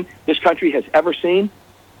administration this country has ever seen,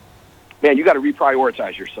 man, you got to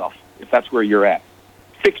reprioritize yourself if that's where you're at.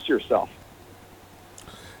 Fix yourself.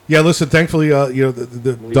 Yeah, listen. Thankfully,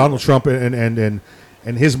 the Donald Trump and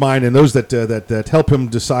his mind and those that help him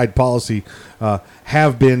decide policy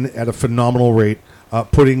have been at a phenomenal rate,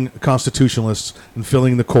 putting constitutionalists and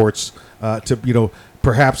filling the courts to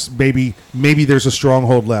perhaps maybe there's a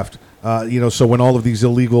stronghold left. So when all of these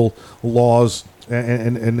illegal laws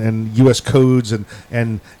and U.S. codes and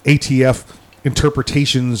ATF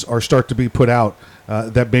interpretations start to be put out,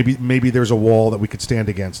 that maybe there's a wall that we could stand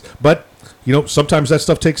against. But sometimes that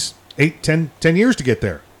stuff takes 8, 10 years to get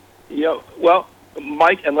there. Well,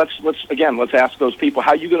 Mike, and let's ask those people,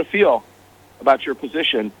 how are you going to feel about your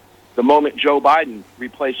position the moment Joe Biden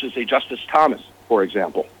replaces a Justice Thomas, for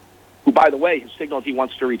example, who, by the way, has signaled he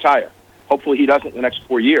wants to retire. Hopefully he doesn't in the next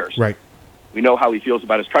 4 years. Right. We know how he feels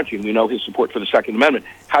about his country, and we know his support for the Second Amendment.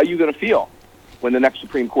 How are you going to feel when the next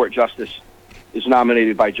Supreme Court justice is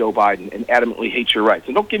nominated by Joe Biden and adamantly hates your rights?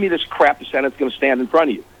 And don't give me this crap the Senate's going to stand in front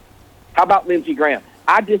of you. How about Lindsey Graham?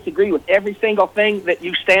 I disagree with every single thing that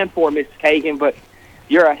you stand for, Ms. Kagan, but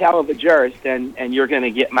you're a hell of a jurist, and you're going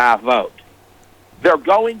to get my vote. They're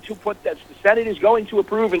going to put that. The Senate is going to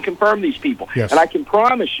approve and confirm these people. Yes. And I can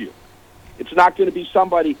promise you, it's not going to be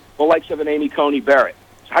somebody the likes of an Amy Coney Barrett.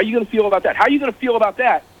 So how are you going to feel about that? How are you going to feel about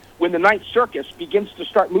that when the Ninth Circus begins to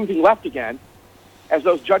start moving left again as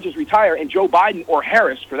those judges retire, and Joe Biden, or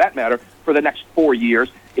Harris for that matter, for the next 4 years,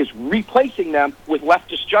 is replacing them with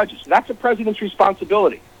leftist judges? That's a president's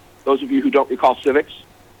responsibility. Those of you who don't recall civics,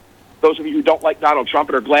 those of you who don't like Donald Trump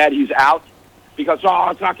and are glad he's out because,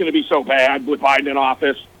 it's not going to be so bad with Biden in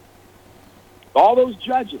office. All those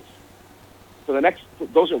judges,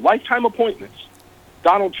 those are lifetime appointments.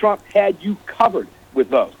 Donald Trump had you covered with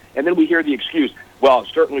those. And then we hear the excuse, well,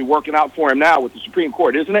 it's certainly working out for him now with the Supreme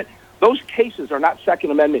Court, isn't it? Those cases are not Second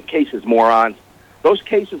Amendment cases, morons. Those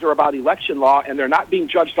cases are about election law, and they're not being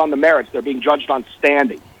judged on the merits. They're being judged on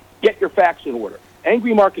standing. Get your facts in order.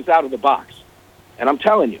 Angry Mark is out of the box. And I'm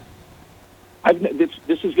telling you,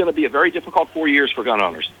 This is going to be a very difficult 4 years for gun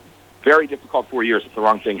owners. Very difficult 4 years if the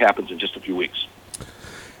wrong thing happens in just a few weeks.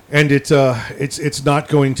 And it's not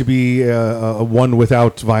going to be a one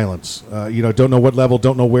without violence. Don't know what level,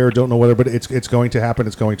 don't know where, don't know whether, but it's going to happen.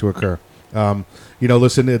 It's going to occur.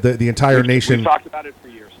 Listen, the entire nation. We've talked about it for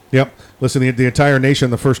years. Yep. Listen, the entire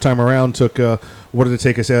nation the first time around took what did it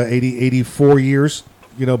take us 84 years?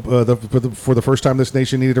 For the first time this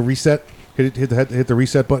nation needed a reset. Hit the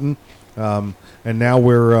reset button, and now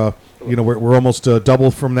we're almost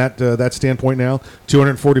double from that standpoint now.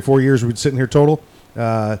 244 years we've been sitting here total.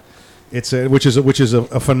 Which is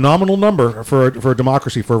a phenomenal number for a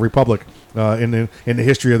democracy, for a republic in the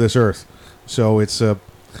history of this earth. So it's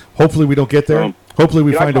hopefully we don't get there. Hopefully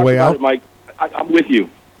we find a way out. Mike, I'm with you.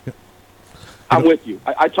 I'm with you.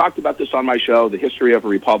 I talked about this on my show. The history of a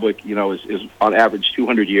republic, is on average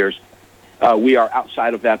 200 years. We are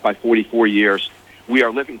outside of that by 44 years. We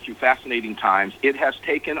are living through fascinating times. It has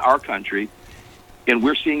taken our country, and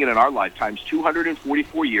we're seeing it in our lifetimes,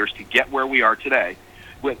 244 years to get where we are today.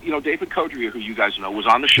 When, David Codrea, who you guys know, was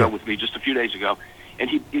on the show with me just a few days ago, and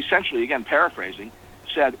he essentially, again, paraphrasing,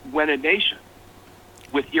 said, when a nation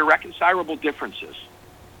with irreconcilable differences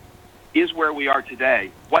is where we are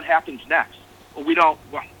today, what happens next? Well,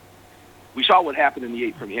 we saw what happened in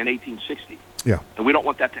 1860. Yeah. And we don't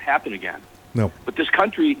want that to happen again. No. But this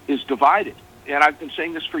country is divided, and I've been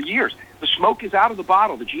saying this for years. The smoke is out of the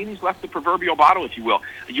bottle. The genie's left the proverbial bottle, if you will.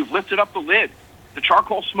 You've lifted up the lid. The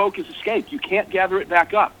charcoal smoke has escaped. You can't gather it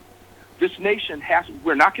back up. This nation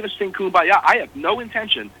we're not going to sing Kumbaya. I have no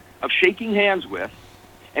intention of shaking hands with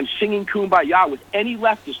and singing Kumbaya with any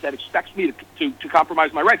leftist that expects me to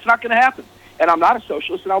compromise my rights. It's not going to happen. And I'm not a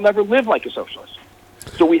socialist, and I'll never live like a socialist.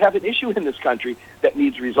 So we have an issue in this country that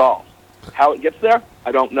needs resolved. How it gets there,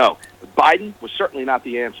 I don't know. Biden was certainly not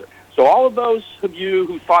the answer. So all of those of you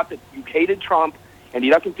who thought that you hated Trump and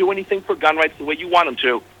he doesn't do anything for gun rights the way you want him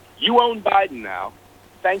to, you own Biden now.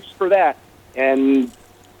 Thanks for that. And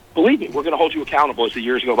believe me, we're going to hold you accountable as the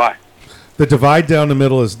years go by. The divide down the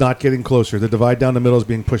middle is not getting closer. The divide down the middle is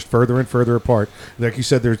being pushed further and further apart. Like you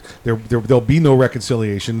said, there'll be no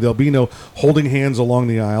reconciliation. There'll be no holding hands along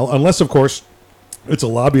the aisle, unless, of course, it's a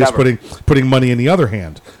lobbyist putting money in the other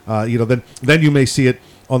hand. Then you may see it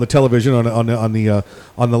on the television on the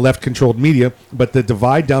left-controlled media. But the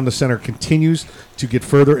divide down the center continues to get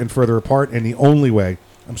further and further apart. And the only way,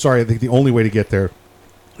 I think the only way to get there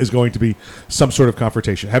is going to be some sort of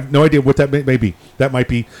confrontation. I have no idea what that may be. That might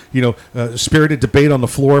be, spirited debate on the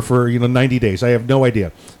floor for 90 days. I have no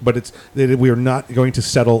idea. But we are not going to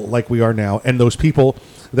settle like we are now. And those people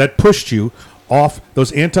that pushed you off,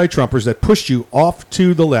 those anti-Trumpers that pushed you off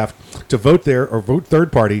to the left to vote there or vote third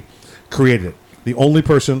party, created it. The only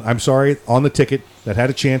person, I'm sorry, on the ticket that had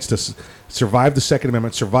a chance to survive the Second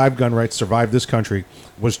Amendment, survive gun rights, survive this country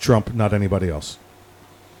was Trump, not anybody else.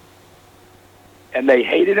 And they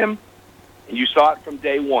hated him, and you saw it from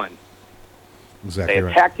day one. Exactly They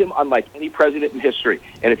right. attacked him unlike any president in history.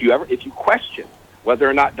 And if you question whether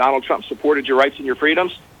or not Donald Trump supported your rights and your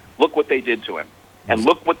freedoms, look what they did to him. And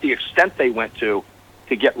look what the extent they went to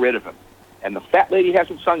get rid of him. And the fat lady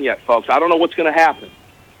hasn't sung yet, folks. I don't know what's going to happen.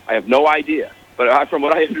 I have no idea. But from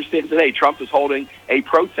what I understand today, Trump is holding a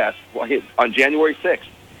protest on January 6th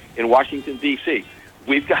in Washington, D.C.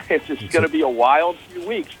 It's just going to be a wild few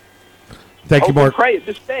weeks. Thank you, Mark. Pray at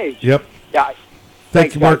this stage. Yep. Yeah.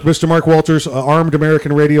 Thank you, Mark. Mr. Mark Walters,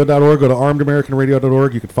 armedamericanradio.org. Go to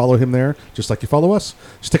armedamericanradio.org. You can follow him there, just like you follow us.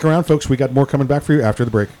 Stick around, folks. We got more coming back for you after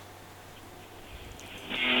the break.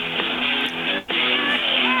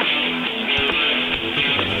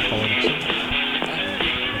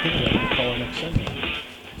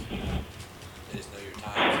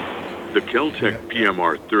 The Kel-Tec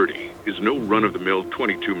PMR-30 is no run-of-the-mill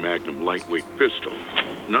 .22 Magnum lightweight pistol,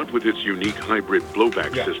 not with its unique hybrid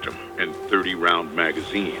blowback system and 30-round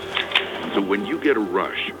magazine. So when you get a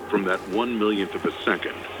rush from that 1/1,000,000th of a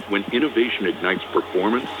second, when innovation ignites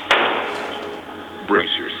performance,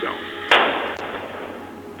 brace yourself.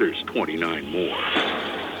 There's 29 more.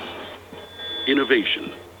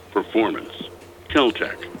 Innovation, performance,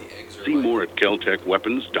 Kel-Tec. See more at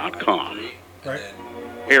keltecweapons.com.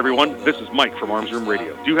 Hey everyone, this is Mike from Arms Room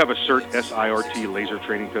Radio. Do you have a CERT SIRT laser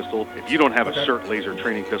training pistol? If you don't have a CERT laser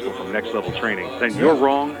training pistol from Next Level Training, then you're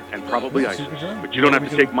wrong and probably ISIS. But you don't have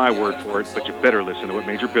to take my word for it, but you better listen to what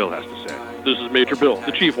Major Bill has to say. This is Major Bill,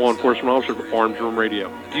 the Chief Law Enforcement Officer for Arms Room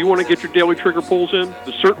Radio. Do you want to get your daily trigger pulls in?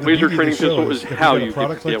 The CERT Laser Training Pistol is how you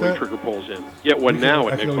get your daily trigger pulls in. Get one now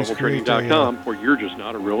at nextleveltraining.com, or you're just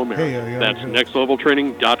not a real American. That's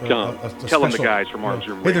nextleveltraining.com. Tell them the guys from Arms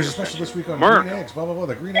Room Radio. Hey, there's a special this week on Mark. Green Eggs, blah, blah, blah.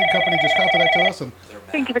 The Green Egg Company just contacted us. And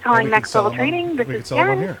thank you for calling Next Level Training. This is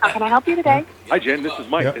Jen. How can I help you today? Hi, Jen. This is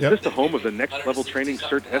Mike. Is this the home of the Next Level Training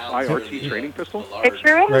CERT SIRT training pistol? It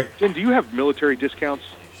sure is. Jen, do you have military discounts?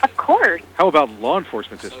 Of course. How about law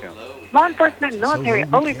enforcement discounts? Law enforcement and military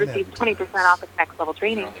always receive 20% off of Next Level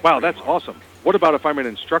Training. Wow, that's awesome. What about if I'm an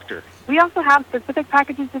instructor? We also have specific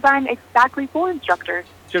packages designed exactly for instructors.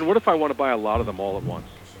 Jen, what if I want to buy a lot of them all at once?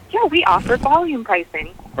 Yeah, we offer volume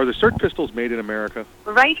pricing. Are the CERT pistols made in America?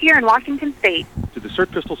 Right here in Washington State. Do the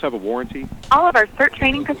CERT pistols have a warranty? All of our CERT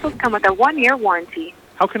training pistols come with a 1-year warranty.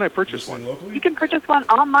 How can I purchase one? You can purchase one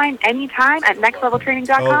online anytime at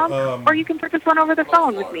nextleveltraining.com, or you can purchase one over the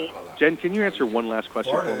phone with me. Jen, can you answer one last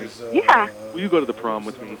question for me? Yeah. Will you go to the prom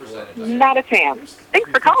with me? Not a chance.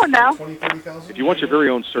 Thanks for calling, though. If you want your very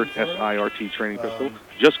own CERT SIRT training pistol,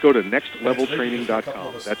 just go to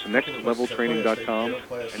nextleveltraining.com. That's nextleveltraining.com,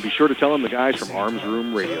 and be sure to tell them the guys from Arms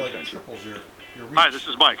Room Radio sent you. Hi, this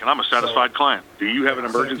is Mike, and I'm a satisfied client. Do you have an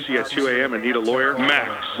emergency at 2 a.m. and need a lawyer?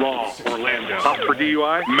 Max Law Orlando. Stop for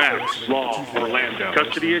DUI? Max Law Orlando.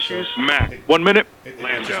 Custody issues? Max. 1 minute?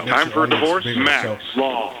 Orlando. Time for a divorce? Max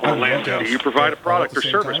Law Orlando. Do you provide a product or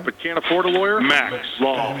service but can't afford a lawyer? Max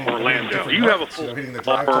Law Orlando. Do you have a full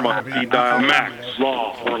law firm on speed dial? Max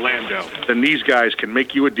Law Orlando. Then these guys can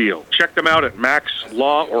make you a deal. Check them out at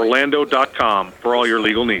maxlaworlando.com for all your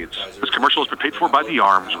legal needs. This commercial has been paid for by the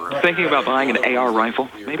Arms Room. Thinking about buying an AR rifle?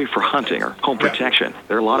 Maybe for hunting or home protection.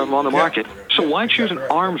 There are a lot of them on the market. So why choose an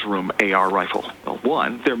Arms Room AR rifle? Well,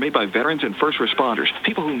 one, they're made by veterans and first responders,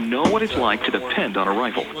 people who know what it's like to depend on a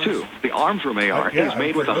rifle. Two, the Arms Room AR is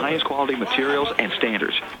made with the highest quality materials and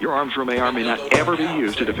standards. Your Arms Room AR may not ever be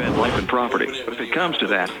used to defend life and property, but if it comes to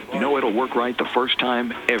that, you know it'll work right the first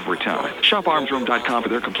time, every time. Shop armsroom.com for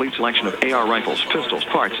their complete selection of AR rifles, pistols,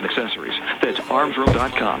 parts, and accessories. That's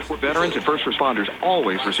armsroom.com, where veterans and first responders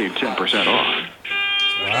always receive 10% off.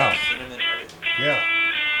 Wow. Yeah.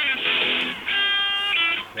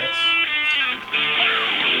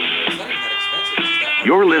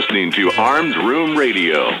 You're listening to Arms Room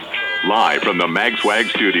Radio, live from the MagSwag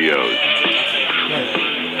studios.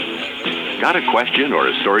 Got a question or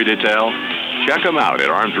a story to tell? Check them out at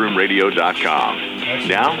armsroomradio.com.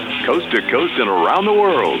 Now, coast to coast and around the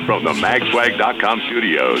world from the magswag.com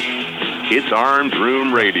studios, it's Arms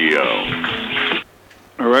Room Radio.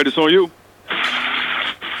 All right, it's on you.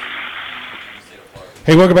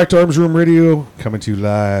 Hey, welcome back to Arms Room Radio. Coming to you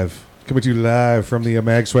live from the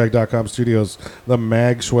magswag.com studios. The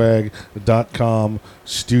magswag.com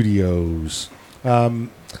studios. Listen.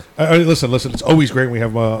 It's always great when we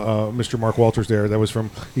have Mr. Mark Walters there.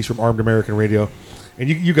 He's from Armed American Radio, and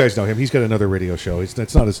you guys know him. He's got another radio show. It's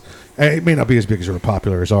not as, it may not be as big as or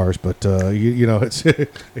popular as ours, but you know it's who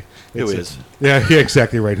is? Yeah,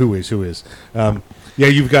 exactly right. Who is? Yeah,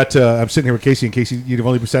 you've got. I'm sitting here with Casey, and Casey, you've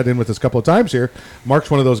only sat in with us a couple of times here. Mark's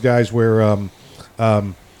one of those guys where,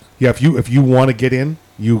 if you want to get in,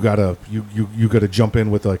 you gotta jump in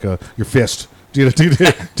with like your fist to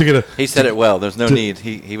get a. He said it well. There's no need.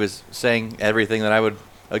 He was saying everything that I would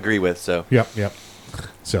agree with. So. Yep.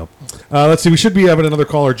 So, let's see. We should be having another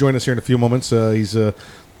caller join us here in a few moments. He's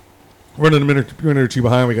running a minute or two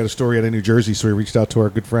behind. We got a story out of New Jersey, so we reached out to our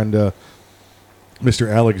good friend.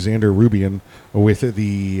 Mr. Alexander Rubian with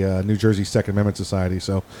the New Jersey Second Amendment Society.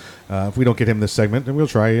 So if we don't get him this segment, then we'll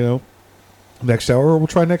try, next hour, or we'll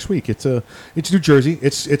try next week. It's New Jersey.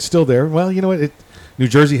 It's still there. Well, you know what? New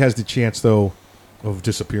Jersey has the chance, though, of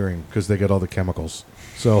disappearing because they got all the chemicals.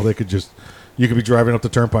 So they could you could be driving up the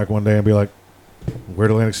turnpike one day and be like, where'd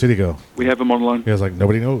Atlantic City go? We have him on the line. Yeah, it's like,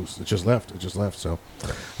 nobody knows. It just left. So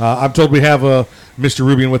I'm told we have Mr.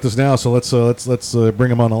 Rubian with us now, so let's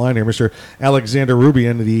bring him on the line here. Mr. Alexander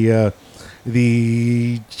Rubian,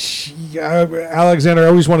 Alexander, I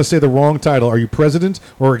always want to say the wrong title. Are you president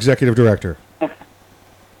or executive director?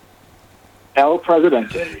 El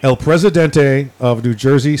Presidente. El Presidente of New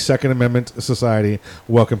Jersey Second Amendment Society.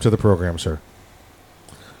 Welcome to the program, sir.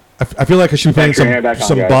 I feel like I should be playing some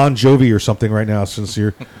Bon Jovi or something right now, since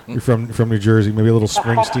you're from New Jersey. Maybe a little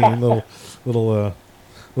Springsteen, little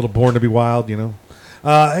Born to Be Wild,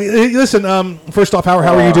 Hey, listen. First off, how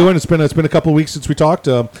are you doing? It's been a couple of weeks since we talked.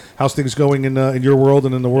 How's things going in your world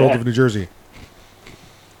and in the world of New Jersey?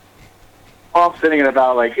 Well, I'm sitting at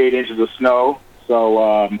about 8 inches of snow,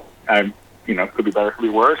 so could be better, could be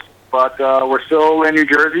worse. But we're still in New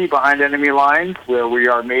Jersey, behind enemy lines, where we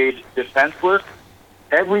are made defenseless.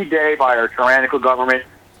 every day by our tyrannical government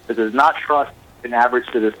that does not trust an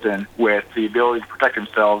average citizen with the ability to protect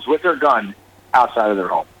themselves with their gun outside of their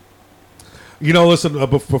home. Listen,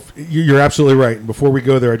 you're absolutely right. Before we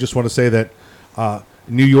go there, I just want to say that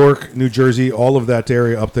New York, New Jersey, all of that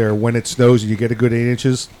area up there, when it snows and you get a good 8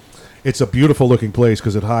 inches, it's a beautiful looking place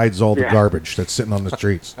because it hides all the garbage that's sitting on the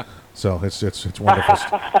streets. So it's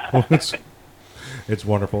wonderful. it's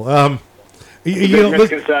wonderful.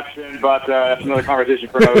 Misconception, but that's another conversation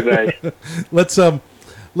for another day. Let's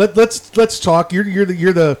talk. You're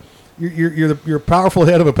the powerful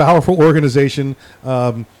head of a powerful organization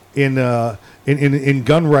in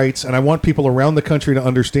gun rights, and I want people around the country to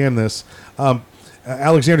understand this.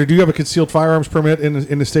 Alexander, do you have a concealed firearms permit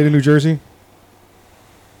in the state of New Jersey?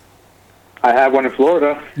 I have one in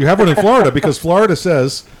Florida. You have one in Florida because Florida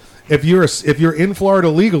says if you're in Florida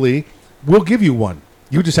legally, we'll give you one.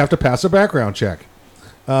 You just have to pass a background check.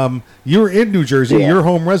 You're in New Jersey, your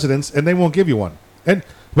home residence, and they won't give you one.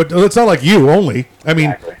 But it's not like you only. I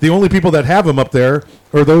mean, the only people that have them up there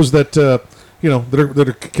are those that that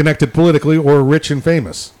are connected politically or rich and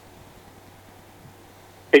famous.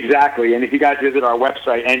 Exactly. And if you guys visit our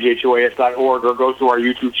website, njhoas.org, or go to our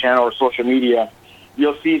YouTube channel or social media,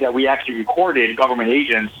 you'll see that we actually recorded government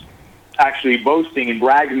agents actually boasting and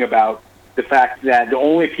bragging about the fact that the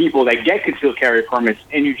only people that get concealed carry permits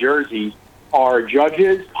in New Jersey are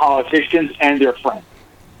judges, politicians, and their friends.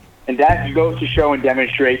 And that goes to show and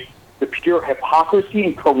demonstrate the pure hypocrisy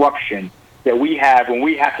and corruption that we have when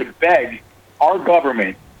we have to beg our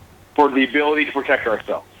government for the ability to protect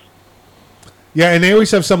ourselves. Yeah, and they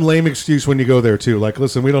always have some lame excuse when you go there too. Like,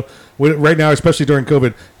 listen, right now, especially during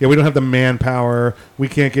COVID, we don't have the manpower. We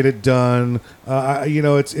can't get it done.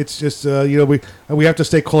 It's just we have to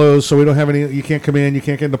stay closed, so we don't have any. You can't come in. You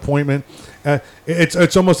can't get an appointment.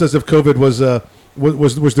 It's almost as if COVID was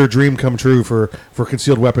their dream come true for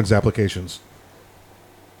concealed weapons applications.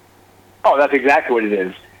 Oh, that's exactly what it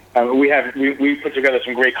is. We put together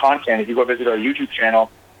some great content. If you go visit our YouTube channel,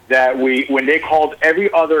 that when they called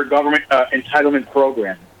every other government entitlement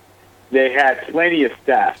program, they had plenty of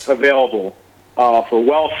staff available for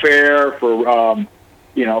welfare, for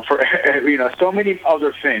so many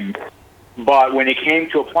other things. But when it came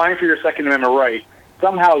to applying for your Second Amendment right,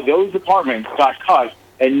 somehow those departments got cut,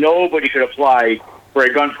 and nobody could apply for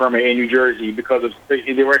a gun permit in New Jersey because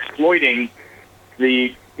they were exploiting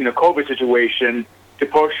the COVID situation to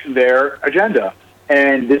push their agenda.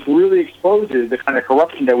 And this really exposes the kind of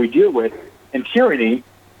corruption that we deal with and tyranny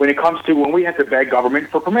when it comes to when we have to beg government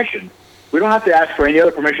for permission. We don't have to ask for any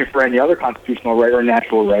other permission for any other constitutional right or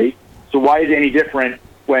natural right. So why is it any different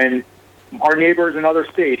when our neighbors in other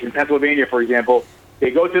states, in Pennsylvania, for example, they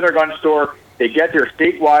go to their gun store, they get their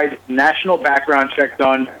statewide national background check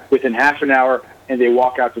done within half an hour, and they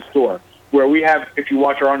walk out the store. Where we have, if you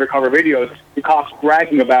watch our undercover videos, the cops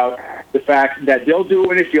bragging about the fact that they'll do it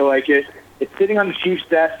when they feel like it. It's sitting on the chief's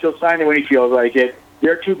desk. He'll sign it when he feels like it.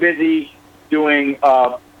 They're too busy doing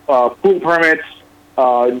pool permits,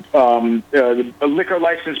 liquor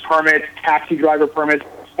license permits, taxi driver permits.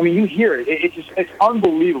 I mean, you hear it. It's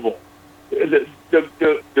unbelievable. The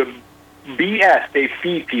BS they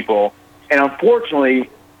feed people, and unfortunately,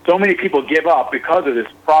 so many people give up because of this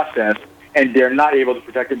process, and they're not able to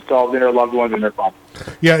protect themselves and their loved ones and their property.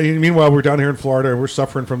 Yeah. Meanwhile, we're down here in Florida, and we're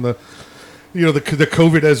suffering from the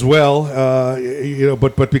COVID as well.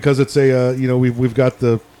 But because it's we've got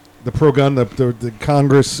the pro-gun, the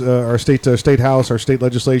Congress, our state house, our state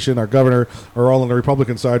legislation, our governor are all on the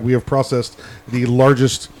Republican side. We have processed the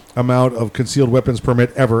largest amount of concealed weapons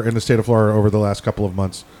permit ever in the state of Florida over the last couple of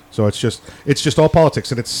months. So it's just all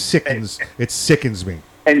politics, and it sickens me.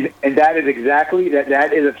 And that is exactly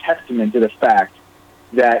that is a testament to the fact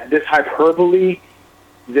that this hyperbole,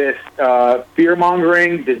 this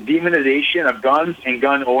fear-mongering, this demonization of guns and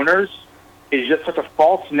gun owners is just such a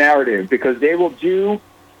false narrative, because they will do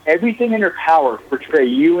everything in their power to portray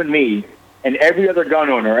you and me and every other gun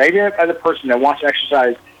owner, every other person that wants to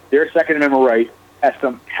exercise their Second Amendment right as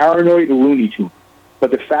some paranoid Looney Tune.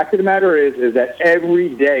 But the fact of the matter is that every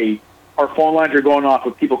day our phone lines are going off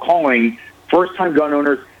with people calling first-time gun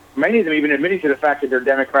owners, many of them even admitting to the fact that they're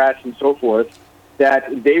Democrats and so forth,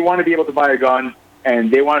 that they want to be able to buy a gun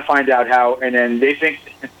and they want to find out how, and then they think,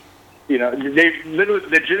 they literally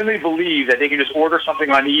legitimately believe that they can just order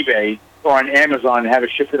something on eBay or on Amazon and have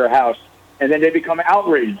it shipped to their house, and then they become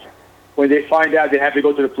outraged when they find out they have to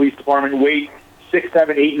go to the police department, wait 6,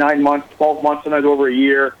 7, 8, 9 months, 12 months, sometimes over a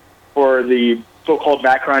year for the so-called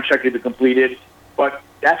background check to be completed. But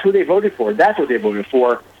that's who they voted for. That's what they voted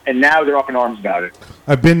for, and now they're up in arms about it.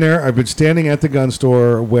 I've been there. I've been standing at the gun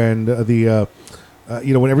store when the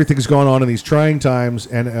when everything's going on in these trying times,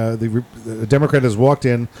 and the Democrat has walked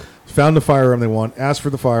in, found the firearm they want, asked for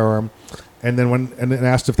the firearm, and then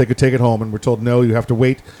asked if they could take it home, and we're told no, you have to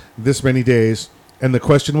wait this many days. And the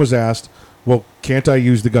question was asked, well, can't I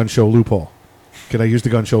use the gun show loophole? Can I use the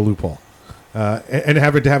gun show loophole? And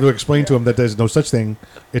have to explain to him that there's no such thing.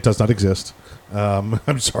 It does not exist.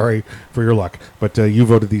 I'm sorry for your luck, but you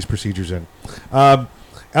voted these procedures in.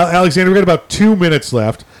 Alexander, we've got about 2 minutes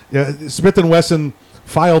left. Smith & Wesson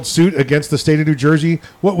filed suit against the state of New Jersey.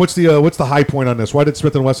 What's the high point on this? Why did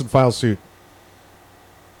Smith & Wesson file suit?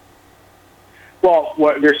 Well,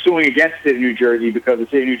 they're suing against the state of New Jersey because the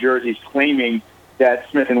state of New Jersey is claiming that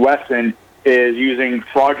Smith & Wesson is using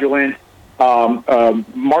fraudulent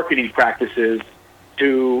marketing practices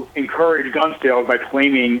to encourage gun sales by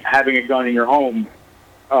claiming having a gun in your home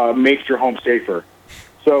makes your home safer.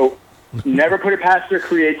 So never put it past their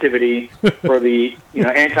creativity for the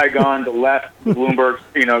anti-gun, the left, Bloomberg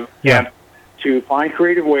camp to find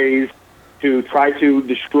creative ways to try to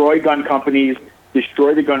destroy gun companies,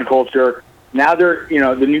 destroy the gun culture. Now the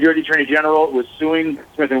New Jersey Attorney General was suing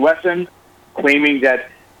Smith & Wesson, claiming that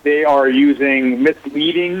they are using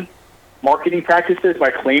misleading marketing practices by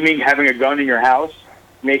claiming having a gun in your house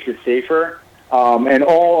makes it safer, and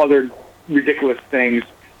all other ridiculous things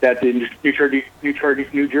that the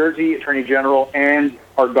New Jersey Attorney General and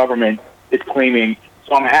our government is claiming.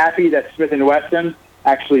 So I'm happy that Smith & Wesson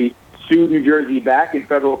actually sued New Jersey back in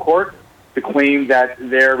federal court to claim that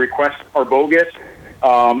their requests are bogus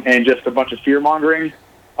and just a bunch of fear-mongering,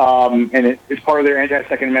 and it's part of their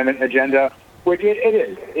anti-Second Amendment agenda, which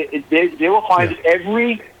it is. They will find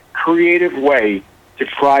every creative way to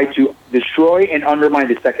try to destroy and undermine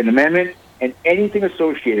the Second Amendment and anything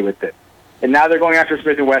associated with it. And now they're going after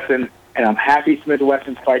Smith & Wesson, and I'm happy Smith &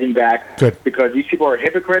 Wesson's fighting back. Good. Because these people are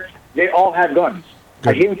hypocrites. They all have guns. Good.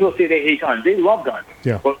 I hate when people say they hate guns. They love guns,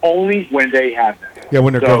 Yeah. but only when they have them. Yeah,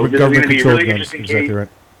 when they're So this is gonna be a government-controlled really guns. interesting Exactly case.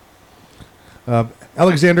 right.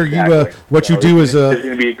 Alexander, Exactly. what you So do is this is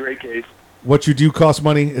going to be a great case. what you do costs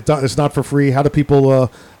money. It's not for free. How do people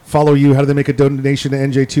follow you? How do they make a donation to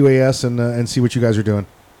NJ2AS and see what you guys are doing?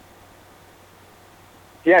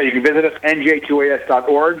 Yeah, you can visit us,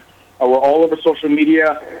 nj2as.org. We're all over social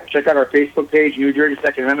media. Check out our Facebook page, New Jersey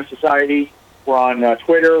Second Amendment Society. We're on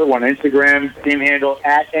Twitter. We're on Instagram. Same handle,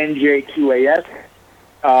 @NJ2AS.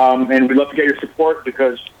 And we'd love to get your support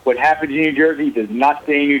because what happens in New Jersey does not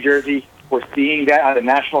stay in New Jersey. We're seeing that on the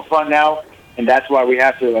national front now, and that's why we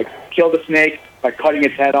have to kill the snake by cutting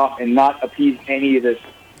its head off and not appease any of this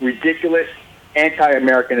ridiculous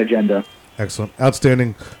anti-American agenda. Excellent.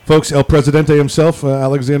 Outstanding. Folks, El Presidente himself,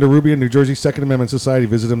 Alexander Rubio, New Jersey Second Amendment Society.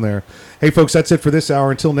 Visit him there. Hey, folks, that's it for this hour.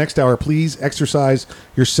 Until next hour, please exercise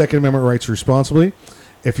your Second Amendment rights responsibly.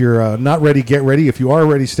 If you're not ready, get ready. If you are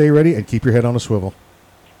ready, stay ready, and keep your head on a swivel.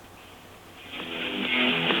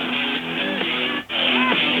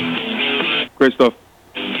 Great stuff.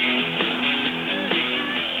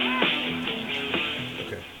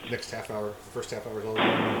 Okay. Next half hour, first half hour is all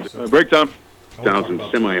done. Break time. 1000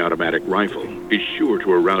 semi-automatic rifle is sure to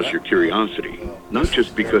arouse your curiosity, not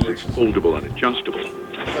just because it's foldable and adjustable,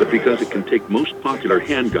 but because it can take most popular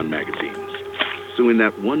handgun magazines. So in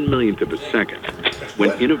that 1/1,000,000th of a second,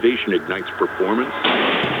 when innovation ignites performance,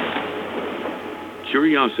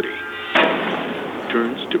 curiosity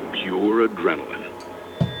turns to pure adrenaline.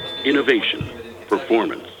 Innovation,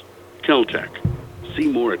 performance, Keltec. See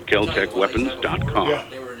more at keltecweapons.com.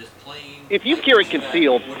 If you carry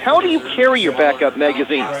concealed, how do you carry your backup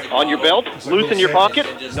magazine? On your belt? Loose in your pocket?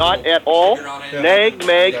 Not at all? Snag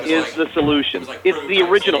Mag is the solution. It's the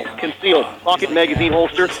original concealed pocket magazine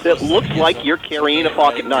holster that looks like you're carrying a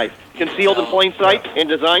pocket knife. Concealed in plain sight and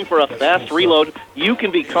designed for a fast reload, you can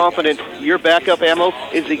be confident your backup ammo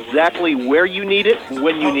is exactly where you need it,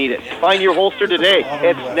 when you need it. Find your holster today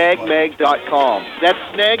at snagmag.com. That's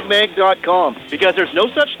snagmag.com, because there's no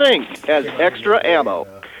such thing as extra ammo.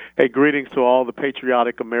 Hey, greetings to all the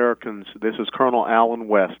patriotic Americans. This is Colonel Alan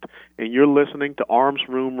West, and you're listening to Arms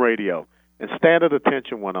Room Radio. And stand at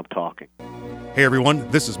attention when I'm talking. Hey everyone,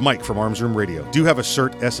 this is Mike from Arms Room Radio. Do you have a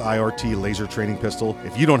SIRT SIRT laser training pistol?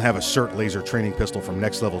 If you don't have a SIRT laser training pistol from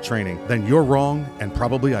Next Level Training, then you're wrong and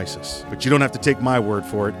probably ISIS. But you don't have to take my word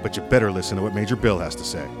for it, but you better listen to what Major Bill has to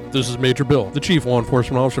say. This is Major Bill, the Chief Law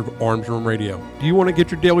Enforcement Officer of Arms Room Radio. Do you want to get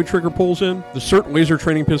your daily trigger pulls in? The SIRT laser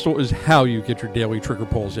training pistol is how you get your daily trigger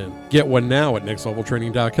pulls in. Get one now at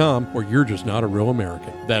nextleveltraining.com, or you're just not a real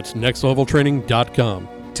American. That's nextleveltraining.com.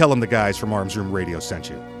 Tell them the guys from Arms Room Radio sent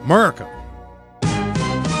you. America!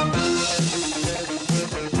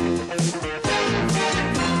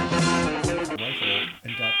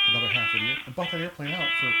 And got another half of it and bought that airplane out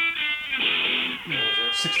for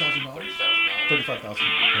 $6,000? $35,000.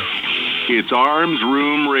 It's Arms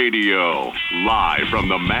Room Radio, live from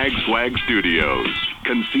the MagSwag Studios.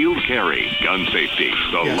 Concealed carry, gun safety,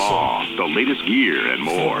 the law, the latest gear, and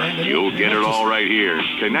more. You'll get it all right here.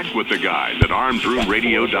 Connect with the guys at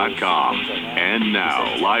armsroomradio.com. And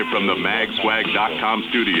now, live from the magswag.com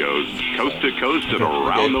studios, coast to coast and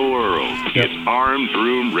around the world, it's Arms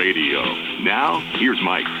Room Radio. Now, here's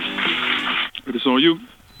Mike. It's on you.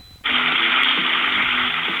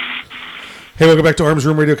 Hey, welcome back to Arms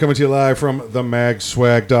Room Radio, coming to you live from the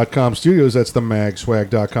magswag.com studios. That's the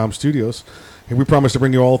magswag.com studios. And we promise to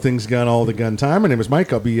bring you all things gun, all the gun time. My name is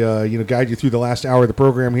Mike. I'll be, guide you through the last hour of the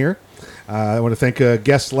program here. I want to thank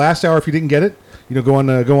guests last hour. If you didn't get it, go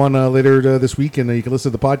on later this week, and you can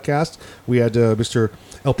listen to the podcast. We had Mr.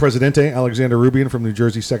 El Presidente Alexander Rubian from New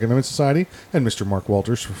Jersey Second Amendment Society, and Mr. Mark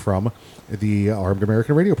Walters from the Armed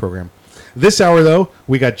American Radio Program. This hour, though,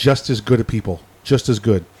 we got just as good a people, just as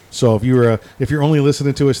good. So if you're only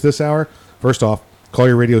listening to us this hour, first off, call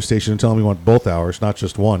your radio station and tell them you want both hours, not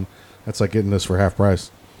just one. That's like getting this for half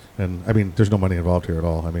price. And I mean, there's no money involved here at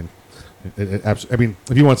all. I mean,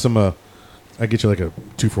 if you want some, I get you like a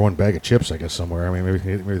 2-for-1 bag of chips, I guess, somewhere. I mean,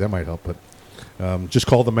 maybe that might help. But just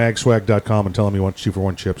call the magswag.com and tell them you want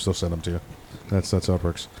 2-for-1 chips. They'll send them to you. That's how it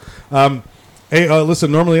works. Hey,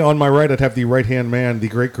 listen, normally on my right, I'd have the right-hand man, the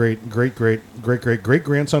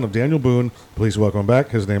great-great-great-great-great-great-grandson of Daniel Boone. Please welcome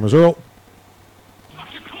back. His name is Earl.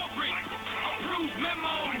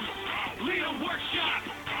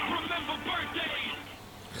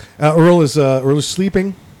 Earl is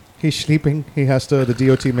sleeping. He's sleeping. He has to. The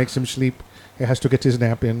DOT makes him sleep. He has to get his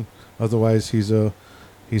nap in. Otherwise, he's a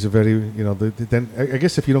very, then I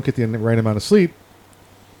guess if you don't get the right amount of sleep,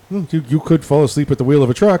 you could fall asleep at the wheel of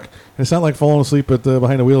a truck, and it's not like falling asleep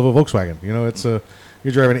behind the wheel of a Volkswagen. It's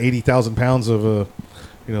you're driving 80,000 pounds of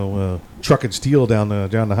truck and steel down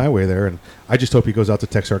the highway there, and I just hope he goes out to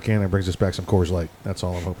Texarkana and brings us back some Coors Light. That's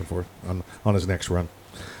all I'm hoping for on his next run.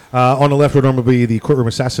 On the left would normally be the courtroom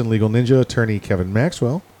assassin, legal ninja, attorney Kevin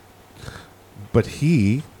Maxwell, but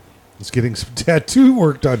he is getting some tattoo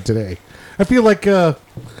work done today. I feel like it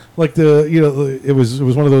was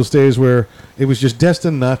one of those days where it was just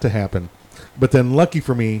destined not to happen. But then, lucky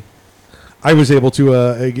for me, I was able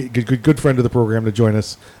to get a good friend of the program to join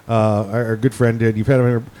us. Our good friend, you've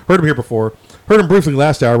heard him here before. Heard him briefly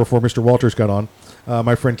last hour before Mr. Walters got on.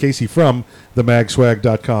 My friend Casey from the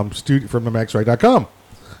magswag.com from the magswag.com.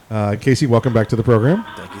 Casey, welcome back to the program.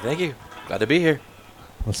 Thank you. Glad to be here.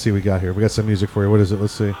 Let's see what we got here. We got some music for you. What is it?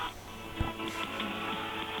 Let's see.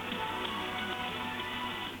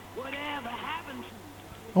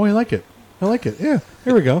 Oh, I like it. Yeah,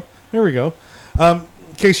 here we go.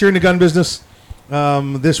 Casey, you're in the gun business.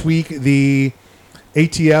 This week, the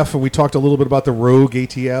ATF, we talked a little bit about the Rogue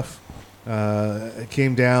ATF,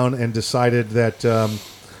 came down and decided that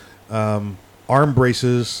arm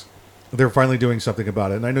braces, they're finally doing something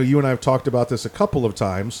about it. And I know you and I have talked about this a couple of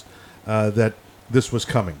times, that this was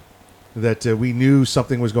coming, that we knew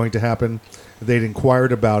something was going to happen. They'd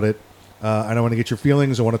inquired about it. And I want to get your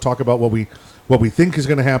feelings. I want to talk about what we think is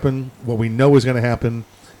going to happen, what we know is going to happen,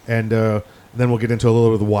 and then we'll get into a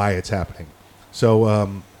little bit of why it's happening.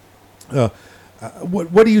 So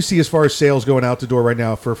what do you see as far as sales going out the door right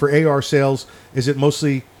now? For AR sales, is it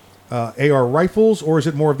mostly AR rifles, or is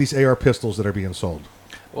it more of these AR pistols that are being sold?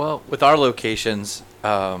 Well, with our locations,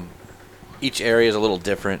 each area is a little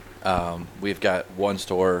different. We've got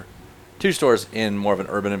two stores in more of an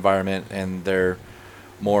urban environment, and they're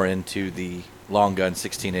more into the long gun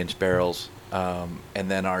 16-inch barrels. And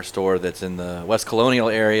then our store that's in the West Colonial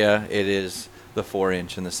area, it is the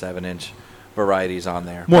 4-inch and the 7-inch varieties on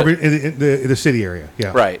there. More in the city area,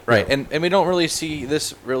 yeah. Right. Yeah. And we don't really see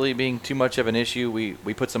this really being too much of an issue.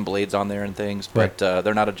 We put some blades on there and things, but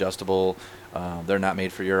they're not adjustable. They're not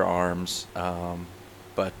made for your arms.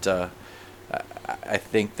 But I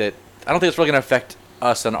think that I don't think it's really going to affect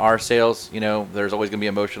us and our sales. There's always going to be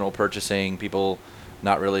emotional purchasing, people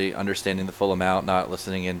not really understanding the full amount, not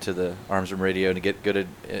listening into the Arms Room Radio to get good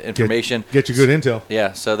information. Get you good intel.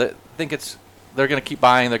 Yeah, so I think they're going to keep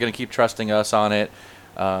buying. They're going to keep trusting us on it.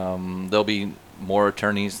 There'll be more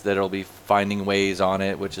attorneys that'll be finding ways on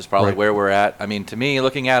it, which is probably where we're at. I mean, to me,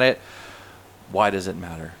 looking at it, why does it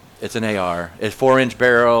matter? It's an AR. It's 4-inch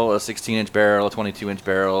barrel, a 16-inch barrel, a 22-inch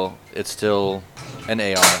barrel. It's still an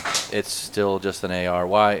AR. It's still just an AR.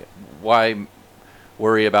 Why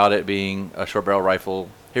worry about it being a short barrel rifle?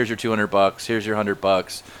 Here's your $200. Here's your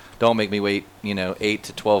 $100. Don't make me wait, 8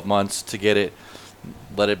 to 12 months to get it.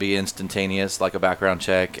 Let it be instantaneous, like a background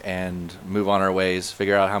check, and move on our ways.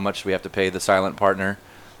 Figure out how much we have to pay the silent partner,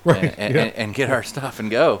 and get our stuff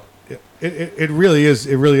and go. It really is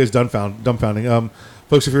dumbfounding.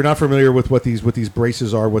 Folks, if you're not familiar with what these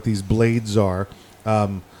braces are, what these blades are,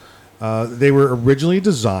 they were originally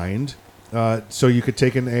designed so you could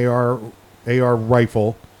take an AR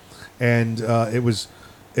rifle, and it was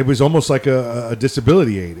almost like a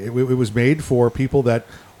disability aid. It was made for people that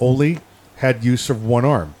only had use of one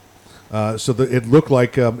arm. So it looked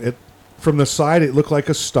like from the side, it looked like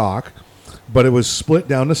a stock, but it was split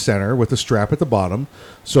down the center with a strap at the bottom.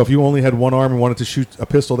 So if you only had one arm and wanted to shoot a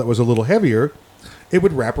pistol that was a little heavier, it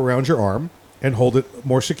would wrap around your arm and hold it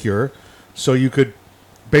more secure, so you could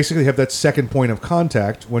basically have that second point of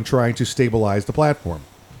contact when trying to stabilize the platform.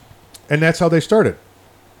 And that's how they started.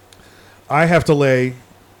 I have to lay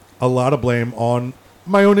a lot of blame on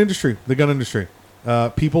my own industry, the gun industry.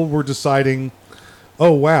 People were deciding,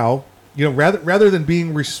 oh, wow, rather than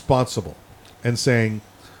being responsible and saying,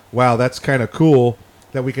 wow, that's kind of cool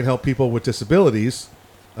that we can help people with disabilities,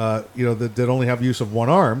 that only have use of one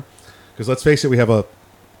arm. Because let's face it, we have a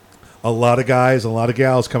lot of guys, a lot of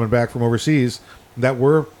gals coming back from overseas that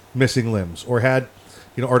were missing limbs or had,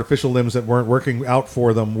 artificial limbs that weren't working out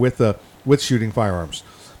for them with shooting firearms.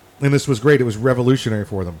 And this was great. It was revolutionary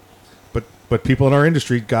for them. But people in our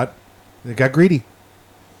industry got greedy.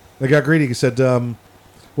 They got greedy. He said,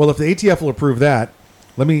 well, if the ATF will approve that,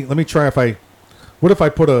 let me try instead of I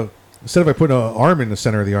put an arm in the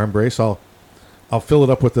center of the arm brace, I'll fill it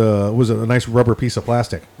up with a nice rubber piece of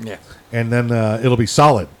plastic. Yeah. And then it'll be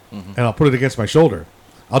solid. Mm-hmm. And I'll put it against my shoulder.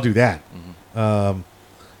 I'll do that. Mm-hmm.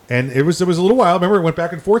 And it was a little while. Remember, it went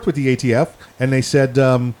back and forth with the ATF, and they said,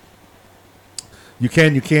 you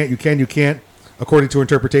can't, according to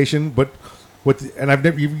interpretation. But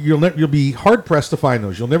you'll be hard pressed to find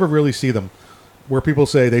those. You'll never really see them where people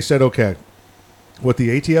say they said okay. What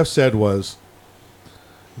the ATF said was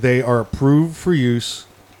they are approved for use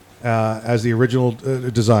as the original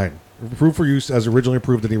design. Approved for use as originally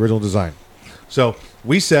approved in the original design. So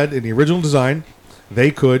we said in the original design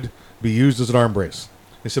they could be used as an arm brace.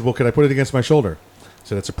 They said, well, could I put it against my shoulder? I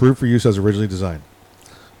said, it's approved for use as originally designed.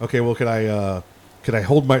 Okay, well, could I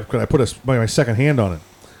put my second hand on it?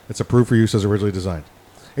 It's approved for use as originally designed.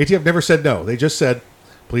 ATF never said no. They just said,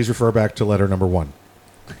 please refer back to letter number 1.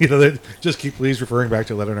 They just keep please referring back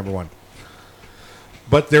to letter number 1.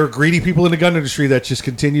 But there are greedy people in the gun industry that just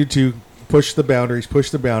continue to push the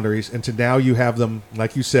boundaries, and to now you have them,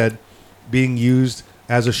 like you said, being used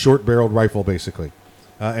as a short-barreled rifle, basically.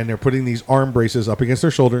 And they're putting these arm braces up against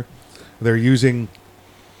their shoulder. They're using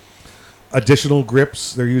additional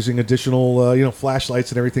grips. They're using additional,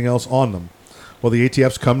 flashlights and everything else on them. Well, the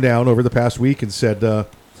ATF's come down over the past week and said,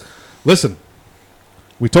 listen,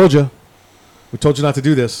 we told you not to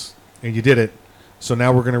do this, and you did it. So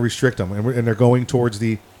now we're going to restrict them. And they're going towards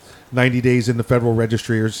the 90 days in the Federal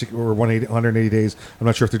Registry or 180 days. I'm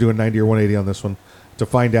not sure if they're doing 90 or 180 on this one, to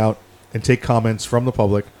find out and take comments from the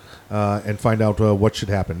public and find out what should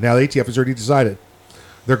happen. Now, the ATF has already decided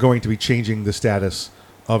they're going to be changing the status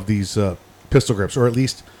of these pistol grips, or at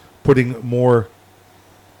least putting more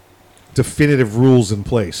definitive rules in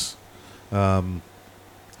place. And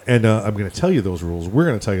I'm going to tell you those rules. We're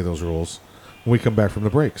going to tell you those rules when we come back from the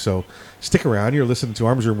break. So stick around. You're listening to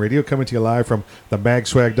Arms Room Radio, coming to you live from the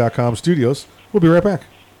magswag.com studios. We'll be right back.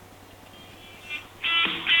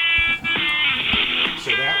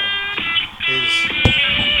 So that one is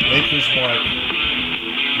Maker's Mark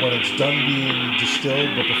when it's done being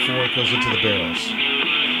distilled, but before it goes into the barrels. And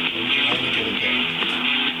you can only get it there.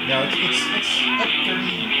 Now, it's like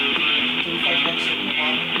 35 bucks at the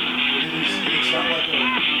bottom. It's not like a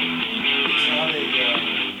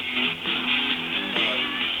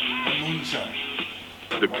moonshine.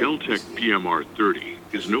 The Kel-Tec PMR-30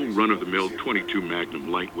 is no run-of-the-mill .22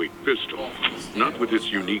 Magnum lightweight pistol, not with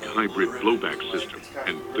its unique hybrid blowback system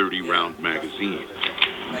and 30-round magazine.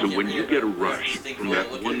 So when you get a rush from that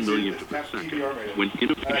 1 millionth of a second, when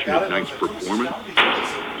innovation ignites performance,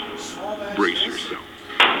 brace yourself.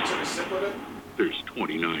 There's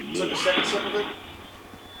 29 more.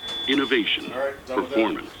 Innovation,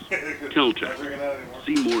 performance, Kel-Tec.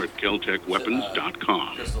 See more at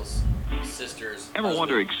keltecweapons.com. Ever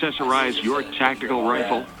want to accessorize your tactical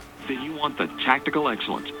rifle? Then you want the tactical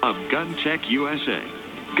excellence of GunTech USA.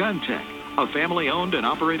 GunTech, a family-owned and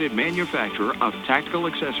operated manufacturer of tactical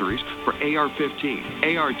accessories for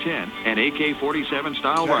AR-15, AR-10, and AK-47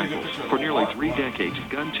 style rifles. For nearly 3 decades,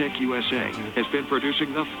 GunTech USA has been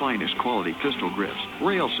producing the finest quality pistol grips,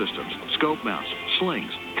 rail systems, scope mounts,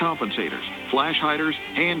 slings, compensators, flash hiders,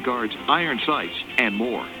 hand guards, iron sights, and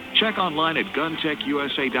more. Check online at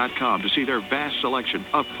GunTechUSA.com to see their vast selection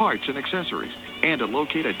of parts and accessories and to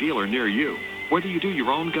locate a dealer near you. Whether you do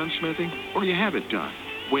your own gunsmithing or you have it done,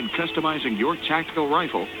 When customizing your tactical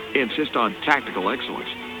rifle, insist on tactical excellence.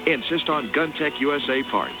 Insist on GunTech USA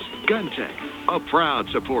parts. GunTech, a proud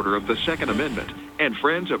supporter of the Second Amendment and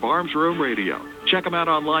friends of Arms Room Radio. Check them out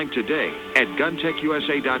online today at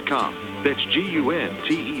GunTechUSA.com. That's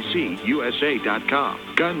GUNTEC USA.com.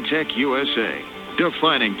 GunTech USA,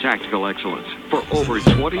 defining tactical excellence for over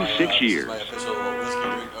 26 years.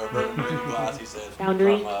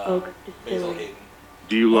 Boundary Oak Distillery.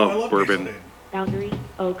 Do you love bourbon? Boundary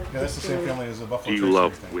Oak that's the same Distillery. family as the Buffalo Do you Trace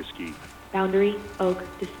love thing. whiskey? Boundary Oak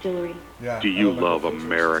Distillery. Do you love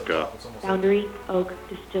America? Boundary Oak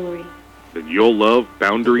Distillery. Then you'll love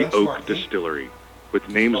Boundary Oak Distillery. With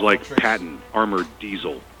names like Patton Armored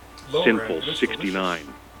Diesel, Sinful 69,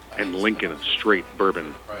 and Lincoln Straight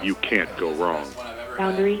Bourbon, you can't go wrong.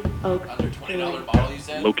 Boundary Oak Distillery.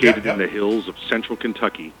 Located in the hills of central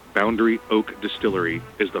Kentucky, Boundary Oak Distillery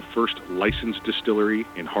is the first licensed distillery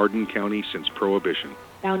in Hardin County since Prohibition.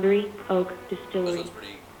 Boundary Oak Distillery.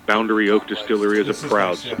 Boundary Oak Distillery is a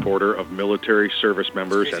proud supporter of military service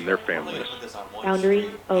members and their families. Boundary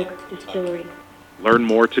Oak Distillery. Learn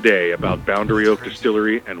more today about Boundary Oak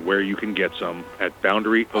Distillery and where you can get some at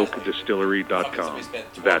BoundaryOakDistillery.com.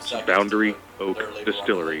 That's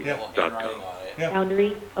BoundaryOakDistillery.com.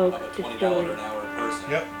 Boundary Oak Distillery.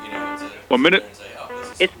 Yep. 1 minute.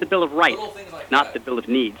 It's the Bill of Rights, not the Bill of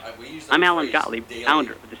Needs. I'm Alan Gottlieb,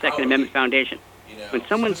 founder of the Second Amendment Foundation. When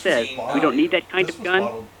someone says we don't need that kind of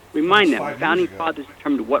gun, remind them the Founding Fathers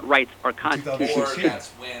determined what rights our Constitution should.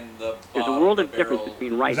 There's a world of difference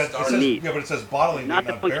between rights and needs. Yeah, but it says bottling, It's not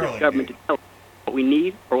the not function of barreling. government to tell us what we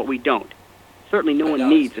need or what we don't. Certainly no one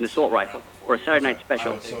needs an assault rifle or a Saturday Night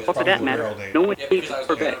Special, or for that matter, no one needs a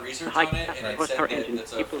Corvette, a high-capacity horsepower engine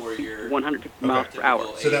capable of 150 miles per hour.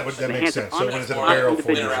 So that In the makes hands of sense. So when honest, it's a honest barrel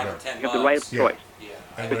 4 years individuals, ago. you have the right of Yeah. choice. And You when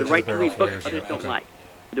have the it's a right to barrel read 4 books years others ago. don't Okay. like. You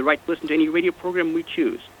have the right to listen to any radio program we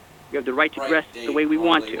choose. We have the right to dress the way we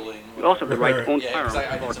want to. We also have the right to own firearms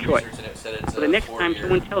of our choice. So the next time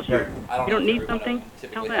someone tells you you don't need something,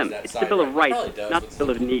 tell them it's the Bill of Rights, not the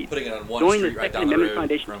Bill of Needs. Join the Second Amendment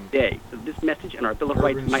Foundation today so this message and our Bill of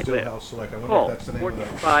Rights might live. Call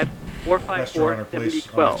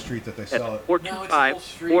 425-454-7012. That's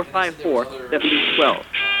 425-454-7012.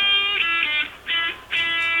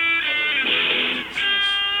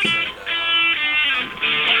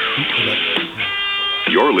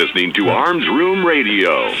 You're listening to Arms Room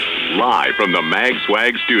Radio, live from the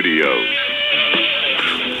MagSwag studios.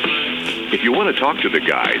 If you want to talk to the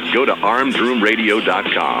guys, go to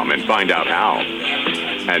armsroomradio.com and find out how.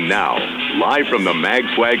 And now, live from the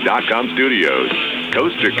magswag.com studios,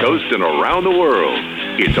 coast to coast and around the world,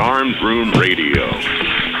 it's Arms Room Radio.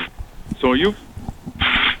 So you...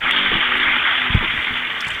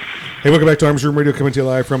 Hey, welcome back to Arms Room Radio, coming to you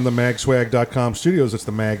live from the magswag.com studios. It's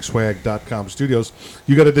the magswag.com studios.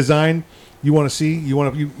 You got a design you want to see? You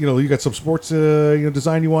want to, you got some sports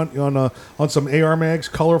design you want on some AR mags,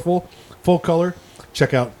 colorful, full color.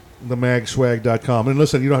 Check out the magswag.com. And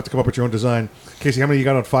listen, you don't have to come up with your own design. Casey, how many you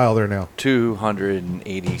got on file there now?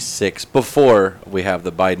 286 before we have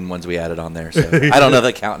the Biden ones we added on there. So I don't know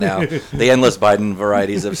the count now. The endless Biden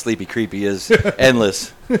varieties of Sleepy Creepy is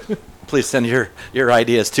endless. Please send your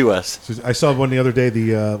ideas to us. I saw one the other day.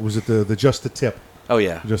 Was it the Just the Tip? Oh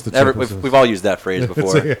yeah, Just the Tip. We've all used that phrase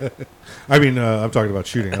before. I mean, I'm talking about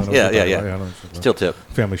shooting. I don't know yeah. Still tip.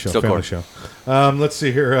 Family show. Still family show. Let's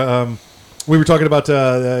see here. We were talking about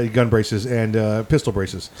gun braces and pistol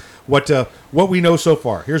braces. What we know so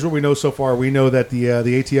far. Here's what we know so far. We know that the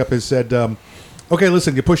ATF has said, okay,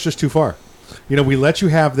 listen, you pushed this too far. We let you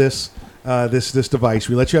have this device.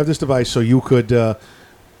 We let you have this device so you could.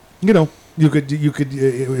 It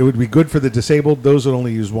would be good for the disabled, those that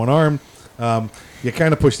only use one arm. You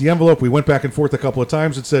kind of pushed the envelope. We went back and forth a couple of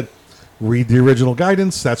times and said, read the original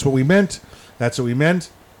guidance. That's what we meant. That's what we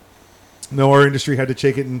meant. No, our industry had to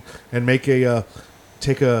take it and make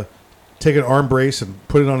take an arm brace and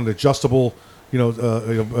put it on an adjustable,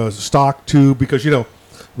 stock tube because the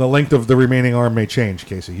length of the remaining arm may change.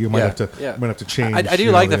 Casey, you might have to change. I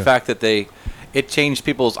do like the fact that it changed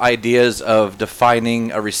people's ideas of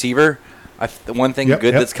defining a receiver. The one thing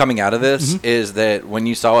that's coming out of this is that when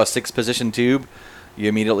you saw a 6-position tube, you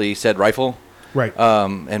immediately said rifle. Right.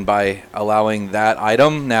 And by allowing that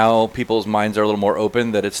item, now people's minds are a little more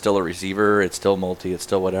open that it's still a receiver, it's still multi, it's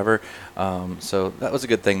still whatever. So that was a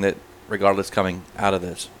good thing that regardless coming out of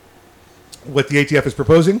this. What the ATF is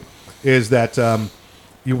proposing is that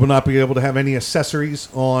you will not be able to have any accessories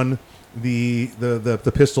on the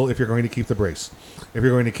pistol if you're going to keep the brace. If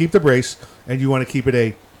you're going to keep the brace and you want to keep it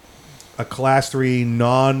a Class 3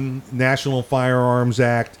 non-National Firearms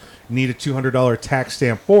Act, need a $200 tax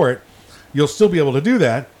stamp for it, you'll still be able to do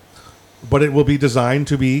that, but it will be designed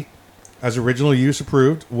to be as original use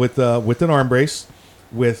approved with an arm brace,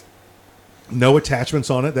 with no attachments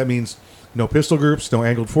on it. That means no pistol groups, no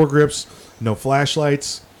angled foregrips, no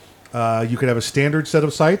flashlights. You could have a standard set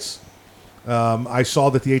of sights. I saw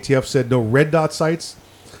that the ATF said no red dot sights.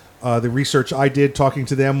 The research I did talking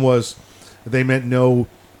to them was they meant no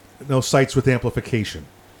sights with amplification,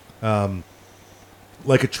 like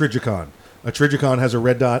a Trijicon. A Trijicon has a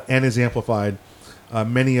red dot and is amplified.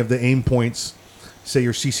 Many of the aim points, say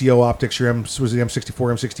your CCO optics, your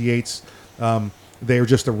M64, M68s, they are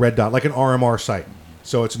just a red dot, like an RMR sight.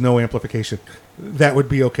 So it's no amplification. That would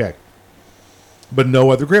be okay. But no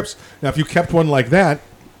other grips. Now, if you kept one like that,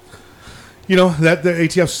 that the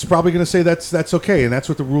ATF is probably going to say that's okay, and that's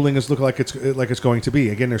what the ruling is looking like it's going to be.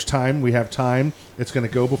 Again, there's time. We have time. It's going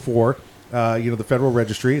to go before the federal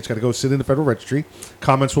registry. It's got to go sit in the federal registry.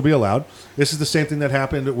 Comments will be allowed. This is the same thing that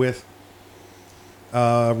happened with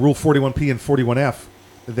Rule 41P and 41F.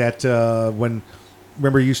 That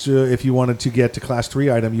remember, if you wanted to get to Class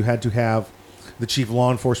 3 item, you had to have the chief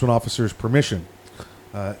law enforcement officer's permission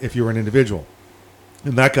if you were an individual,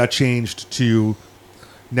 and that got changed to.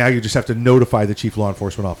 Now you just have to notify the chief law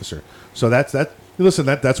enforcement officer. So that's that. Listen,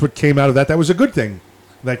 that's what came out of that. That was a good thing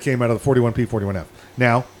that came out of the 41P, 41F.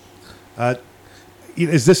 Now,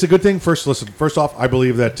 is this a good thing? First off, I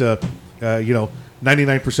believe that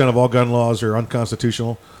 99% of all gun laws are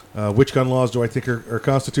unconstitutional. Which gun laws do I think are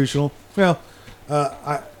constitutional? Well,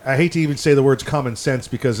 I hate to even say the words common sense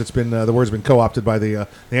because it's been the word's been co-opted by the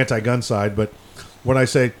anti-gun side. But when I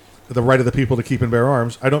say the right of the people to keep and bear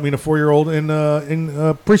arms, I don't mean a 4-year-old in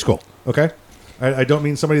preschool. Okay, I don't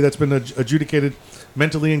mean somebody that's been adjudicated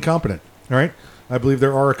mentally incompetent. All right, I believe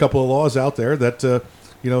there are a couple of laws out there that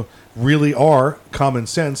really are common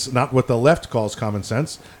sense, not what the left calls common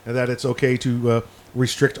sense, and that it's okay to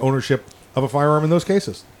restrict ownership of a firearm in those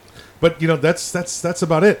cases. But that's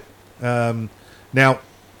about it. Now,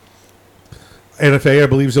 NFA, I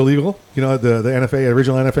believe, is illegal. The NFA,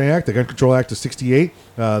 original NFA Act, the Gun Control Act of '68,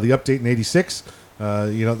 the update in '86. I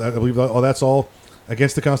believe that's all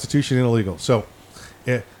against the Constitution and illegal. So,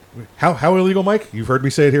 how illegal, Mike? You've heard me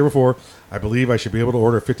say it here before. I believe I should be able to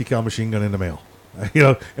order a 50 cal machine gun in the mail,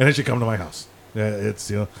 and it should come to my house.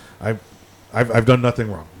 It's I've done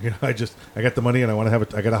nothing wrong. I got the money and I want to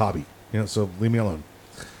have I got a hobby. So leave me alone.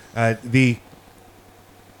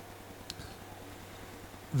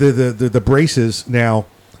 The braces now,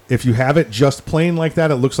 if you have it just plain like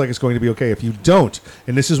that, it looks like it's going to be okay. If you don't,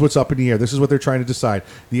 and this is what's up in the air, this is what they're trying to decide.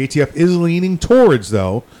 The ATF is leaning towards,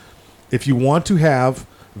 though, if you want to have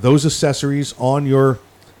those accessories on your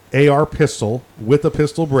AR pistol with a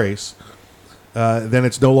pistol brace, then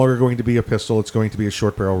it's no longer going to be a pistol. It's going to be a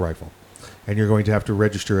short barrel rifle, and you're going to have to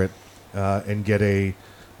register it and get a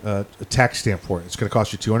tax stamp for it. It's going to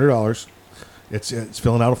cost you $200. It's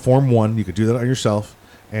filling out a Form 1. You could do that on yourself.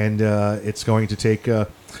 And it's going to take,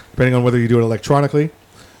 depending on whether you do it electronically,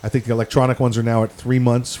 I think the electronic ones are now at 3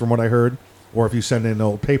 months from what I heard. Or if you send in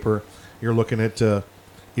old paper, you're looking at 8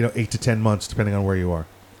 to 10 months, depending on where you are.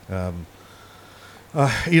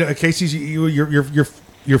 Casey's,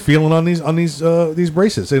 you're feeling on these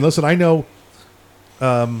braces. And listen, I know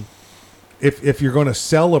if you're going to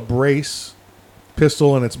sell a brace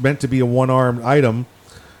pistol and it's meant to be a one-armed item,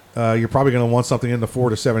 you're probably going to want something in the 4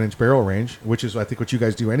 to 7 inch barrel range, which is I think what you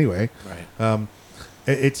guys do anyway. Right.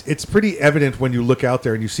 It's pretty evident when you look out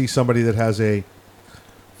there and you see somebody that has a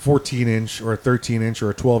 14 inch or a 13 inch or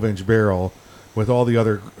a 12 inch barrel with all the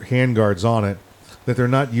other hand guards on it, that they're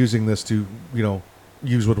not using this to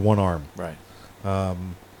use with one arm. Right.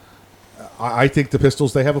 I think the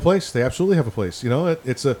pistols, they have a place. They absolutely have a place.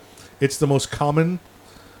 It's the most common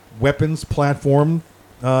weapons platform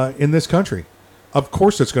in this country. Of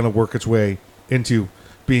course, it's going to work its way into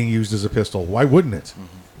being used as a pistol. Why wouldn't it?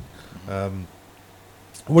 Mm-hmm.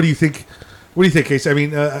 What do you think? What do you think, Case? I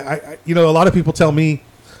mean, a lot of people tell me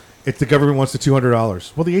if the government wants the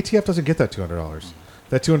 $200. Well, the ATF doesn't get that $200. Mm-hmm.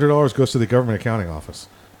 That $200 goes to the government accounting office,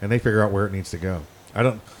 and they figure out where it needs to go. I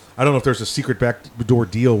don't know if there's a secret backdoor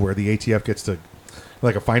deal where the ATF gets to,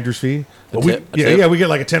 like a finder's fee. Well, we get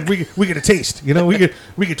like a 10. We get a taste. We get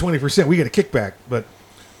 20%. We get a kickback. But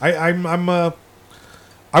I'm a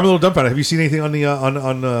little dumbfounded. Have you seen anything on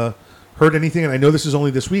the heard anything? And I know this is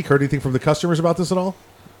only this week. Heard anything from the customers about this at all?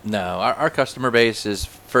 No, our customer base is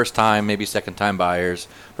first time, maybe second time buyers.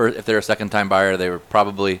 If they're a second time buyer, they were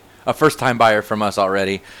probably a first time buyer from us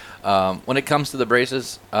already. When it comes to the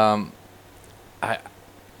braces,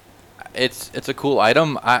 it's a cool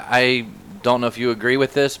item. I don't know if you agree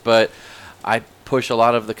with this, but I push a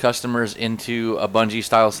lot of the customers into a bungee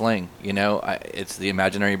style sling. It's the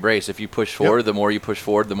imaginary brace. If you push forward, the more you push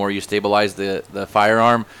forward, the more you stabilize the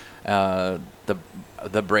firearm.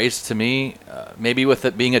 The brace, to me, maybe with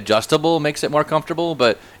it being adjustable, makes it more comfortable.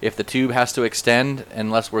 But if the tube has to extend,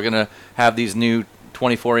 unless we're going to have these new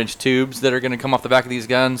 24-inch tubes that are going to come off the back of these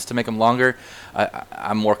guns to make them longer,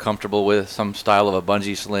 I'm more comfortable with some style of a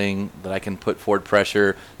bungee sling that I can put forward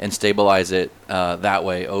pressure and stabilize it that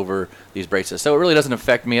way over these braces. So it really doesn't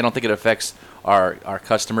affect me. I don't think it affects our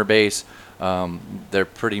customer base. They're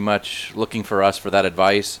pretty much looking for us for that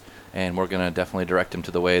advice, and we're going to definitely direct them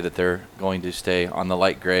to the way that they're going to stay on the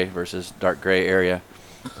light gray versus dark gray area.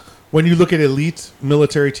 When you look at elite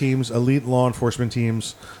military teams, elite law enforcement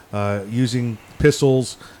teams, using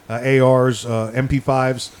pistols, ARs,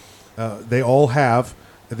 MP5s, they all have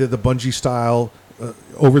the bungee style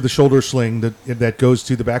over-the-shoulder sling that goes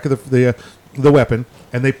to the back of the weapon,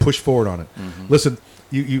 and they push forward on it. Mm-hmm. Listen,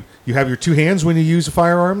 you have your two hands when you use a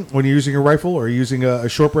firearm, when you're using a rifle or using a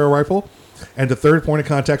short barrel rifle, and the third point of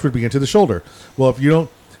contact would be into the shoulder. Well, if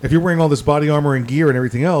you're wearing all this body armor and gear and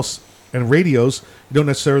everything else, and radios, you don't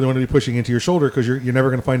necessarily want to be pushing into your shoulder because you're never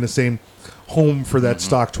going to find the same home for that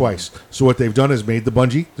stock twice. So what they've done is made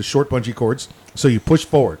the short bungee cords, so you push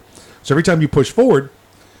forward. So every time you push forward,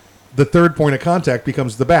 the third point of contact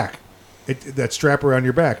becomes the back, that strap around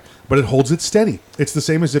your back, but it holds it steady. It's the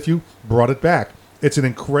same as if you brought it back. It's an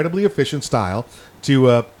incredibly efficient style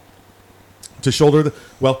to shoulder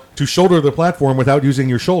the platform without using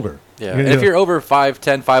your shoulder. Yeah, and if you're over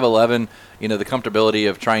 5'10", 5'11", the comfortability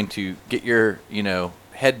of trying to get your,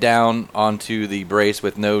 head down onto the brace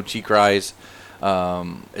with no cheek rise,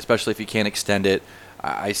 especially if you can't extend it,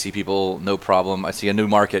 I see people, no problem. I see a new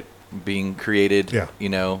market being created,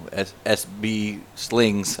 SB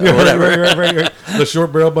slings or whatever. Right. The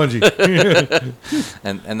short barrel bungee.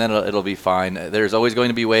 and then it'll be fine. There's always going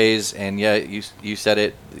to be ways, and you said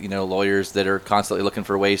it, lawyers that are constantly looking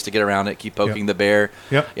for ways to get around it, keep poking the bear.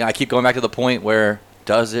 Yep. I keep going back to the point where,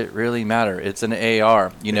 does it really matter? It's an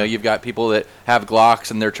AR. You've got people that have Glocks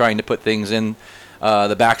and they're trying to put things in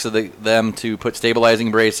the backs of them to put stabilizing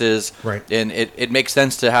braces. Right. And it makes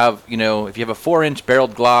sense to have, if you have a 4-inch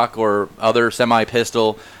barreled Glock or other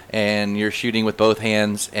semi-pistol and you're shooting with both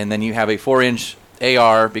hands, and then you have a 4-inch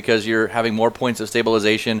AR because you're having more points of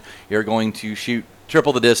stabilization, you're going to shoot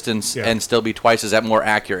triple the distance and still be twice as more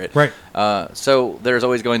accurate. Right. So there's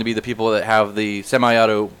always going to be the people that have the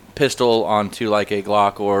semi-auto pistol onto like a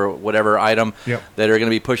Glock or whatever item that are going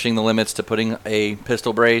to be pushing the limits to putting a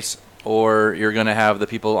pistol brace, or you're going to have the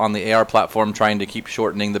people on the AR platform trying to keep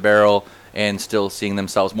shortening the barrel and still seeing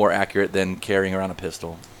themselves more accurate than carrying around a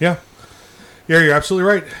pistol. Yeah, you're absolutely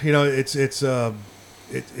right.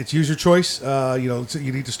 It's user choice. So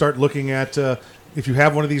you need to start looking at if you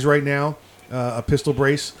have one of these right now, a pistol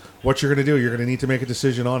brace, what you're going to do. You're going to need to make a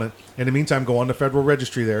decision on it. In the meantime, go on the Federal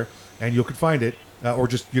Registry there, and you can find it, or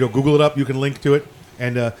just Google it up. You can link to it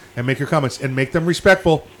and make your comments and make them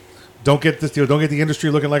respectful. Don't get this deal. Don't get the industry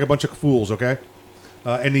looking like a bunch of fools, okay?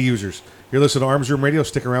 And the users. You're listening to Arms Room Radio.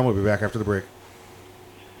 Stick around. We'll be back after the break.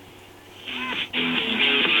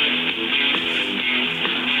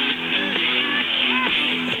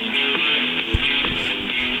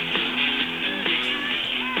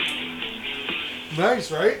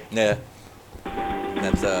 Nice, right? Yeah.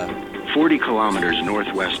 That's 40 kilometers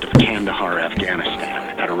northwest of Kandahar,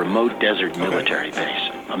 Afghanistan, at a remote desert military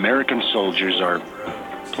base. American soldiers are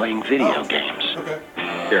playing video games.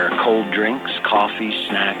 There are cold drinks, coffee,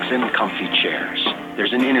 snacks, and comfy chairs.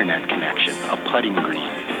 There's an internet connection, a putting green,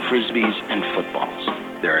 frisbees, and footballs.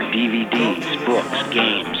 There are DVDs, books,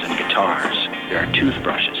 games, and guitars. There are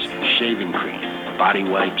toothbrushes, shaving cream, body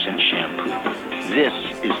wipes, and shampoo. This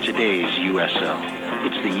is today's USO.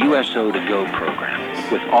 It's the USO To Go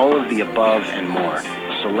program, with all of the above and more,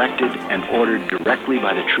 selected and ordered directly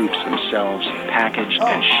by the troops themselves, packaged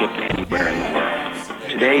and shipped anywhere in the world.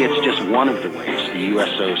 Today, it's just one of the ways the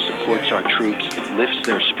USO supports our troops, lifts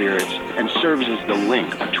their spirits, and serves as the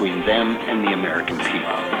link between them and the American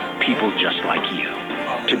people just like you.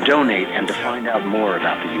 To donate and to find out more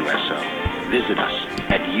about the USO, visit us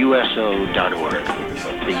at USO.org.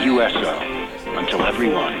 The USO, until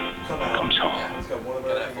everyone comes home.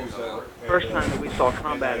 First time that we saw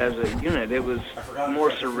combat as a unit, it was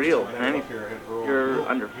more surreal than anything. You're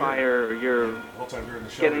under fire, you're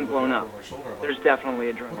getting blown up. There's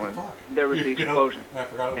definitely adrenaline. There was the explosion.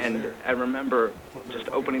 And I remember just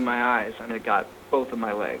opening my eyes, and it got both of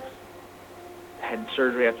my legs. I had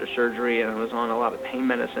surgery after surgery, and I was on a lot of pain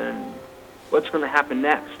medicine. what's going to happen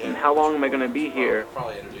next, and how long am I going to be here?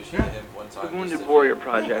 Probably introduce you to him one time. The Wounded Warrior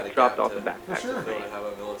Project dropped off the backpack for me,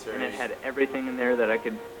 and it had everything in there that I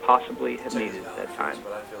could possibly have needed at that time.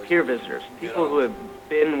 Peer visitors, people who have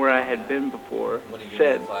been where I had been before,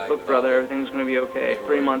 said, look, brother, everything's going to be okay.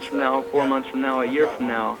 3 months from now, 4 months from now, a year from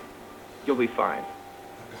now, you'll be fine.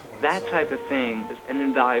 That type of thing is an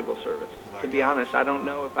invaluable service. To be honest, I don't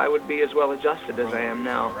know if I would be as well adjusted as I am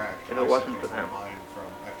now if it wasn't for them.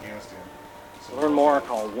 To learn more,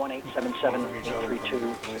 call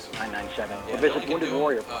 1-877-832-997 or visit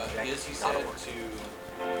woundedwarriorproject.org.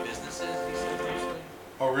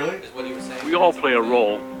 Oh, really? We all play a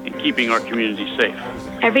role in keeping our community safe.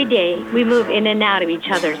 Every day, we move in and out of each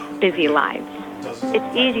other's busy lives.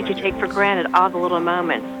 It's easy to take for granted all the little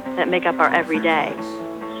moments that make up our everyday.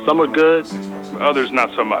 Some are good, others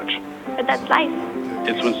not so much. But that's life.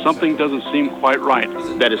 It's when something doesn't seem quite right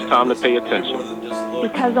that it's time to pay attention.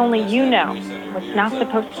 Because only you know what's not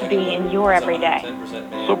supposed to be in your everyday.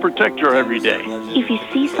 So protect your everyday. If you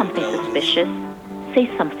see something suspicious, say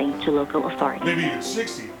something to local authorities. Maybe even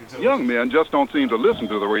 60. Young men just don't seem to listen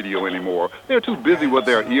to the radio anymore. They're too busy with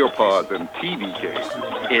their earpods and TV games.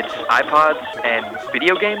 It's iPods and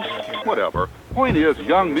video games? Whatever. Point is,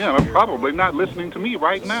 young men are probably not listening to me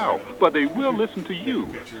right now, but they will listen to you.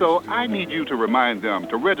 So I need you to remind them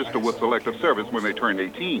to register with Selective Service when they turn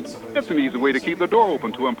 18. It's an easy way to keep the door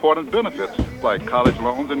open to important benefits, like college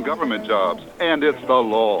loans and government jobs. And it's the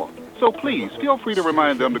law. So please, feel free to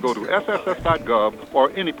remind them to go to sss.gov or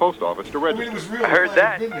any post office to register. I heard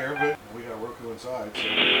that. We got Roku inside.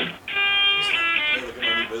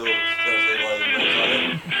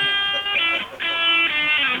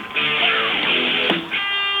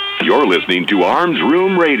 You're listening to Arms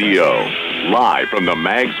Room Radio, live from the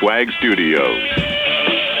MagSwag studios.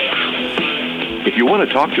 If you want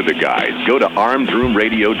to talk to the guys, go to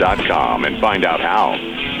armsroomradio.com and find out how.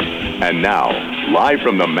 And now, live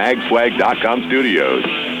from the magswag.com studios,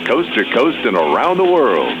 coast to coast and around the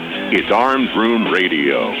world, it's Arms Room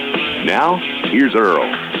Radio. Now, here's Earl.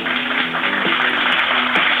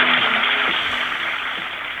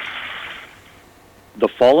 The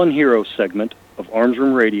Fallen Heroes segment of Arms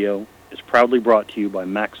Room Radio is proudly brought to you by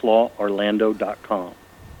MaxLawOrlando.com.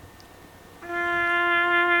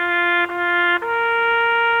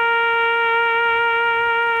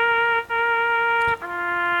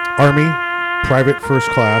 Army Private First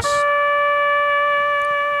Class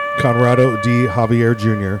Conrado D. Javier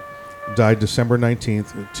Jr. died December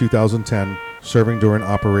 19th, 2010, serving during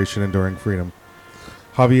Operation Enduring Freedom.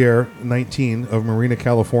 Javier, 19, of Marina,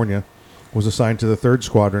 California, was assigned to the 3rd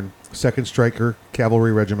Squadron, 2nd Stryker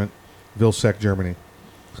Cavalry Regiment, Vilsek, Germany.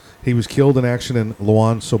 He was killed in action in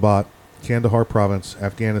Lawan Sobat, Kandahar Province,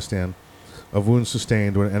 Afghanistan, of wounds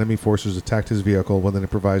sustained when enemy forces attacked his vehicle with an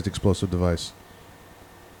improvised explosive device.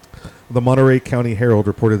 The Monterey County Herald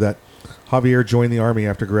reported that Javier joined the Army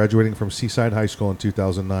after graduating from Seaside High School in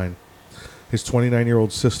 2009. His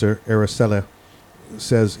 29-year-old sister, Araceli,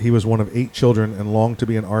 says he was one of 8 children and longed to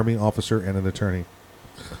be an Army officer and an attorney.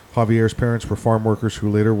 Javier's parents were farm workers who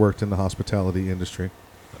later worked in the hospitality industry.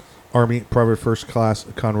 Army Private First Class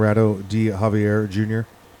Conrado D. Javier Jr.,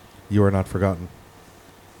 you are not forgotten.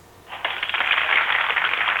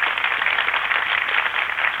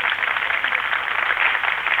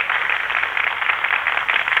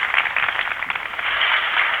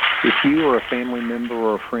 If you or a family member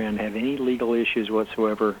or a friend have any legal issues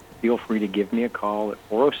whatsoever, feel free to give me a call at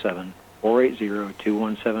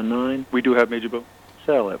 407-480-2179. We do have Major Bill.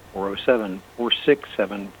 Cell at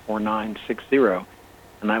 407-467-4960.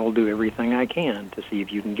 And I will do everything I can to see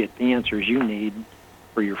if you can get the answers you need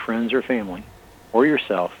for your friends or family, or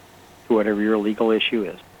yourself, to whatever your legal issue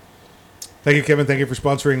is. Thank you, Kevin. Thank you for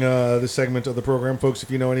sponsoring this segment of the program. Folks,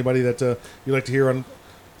 if you know anybody that you'd like to hear on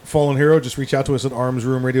Fallen Hero, just reach out to us at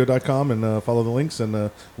armsroomradio.com and follow the links, and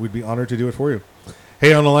we'd be honored to do it for you.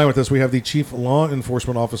 Hey, on the line with us, we have the Chief Law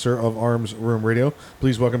Enforcement Officer of Arms Room Radio.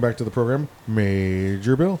 Please welcome back to the program,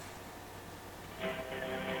 Major Bill.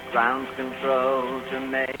 Ground control to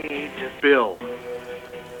Major Bill.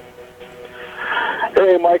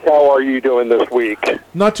 Hey, Mike, how are you doing this week?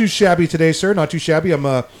 Not too shabby today, sir. Not too shabby.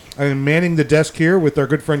 I'm manning the desk here with our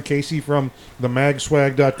good friend Casey from the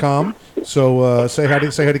magswag.com. So say hi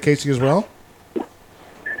to Casey as well.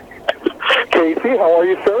 Casey, how are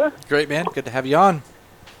you, sir? Great, man. Good to have you on.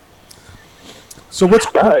 So what's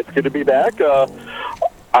it's good to be back.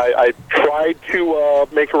 I tried to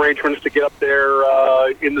make arrangements to get up there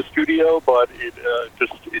in the studio, but it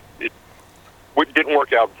didn't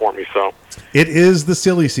work out for me. So it is the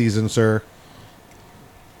silly season, sir.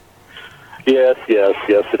 Yes,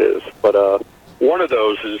 it is. But one of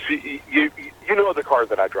those is you know the car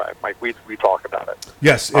that I drive, Mike. We talk about it.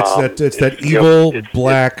 Yes, it's that evil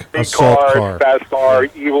black assault car. Fast car,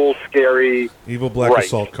 evil, scary. Evil black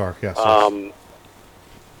assault car. Yes.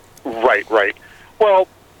 Right. Well,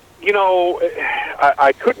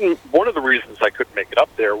 I couldn't. One of the reasons I couldn't make it up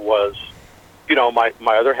there was, my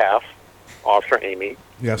other half, Officer Amy.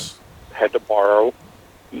 Yes. Had to borrow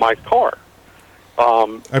my car.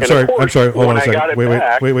 I'm sorry. Hold on a second.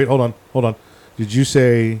 Wait. Hold on. Did you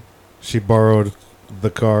say she borrowed the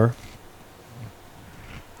car?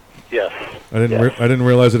 Yes. I didn't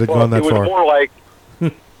realize it had gone that far. It was more like.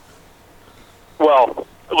 Well,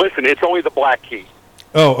 listen. It's only the black key.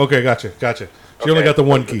 Oh, okay. Gotcha. She only got the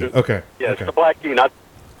one key. Okay. Yes, the black key, not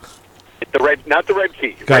the red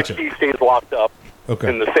key. The Gotcha. red key stays locked up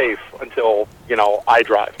in the safe until I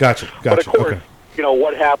drive. Gotcha. But of course,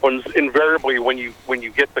 what happens invariably when you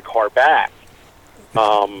get the car back?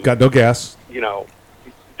 Got no gas.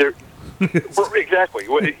 Exactly.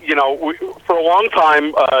 For a long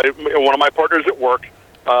time, one of my partners at work,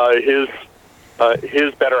 his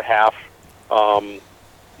better half,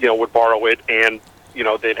 would borrow it, and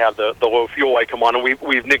they'd have the low fuel light come on, and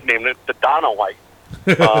we've nicknamed it the Donna light.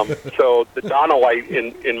 So the Donna light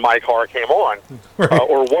in my car came on,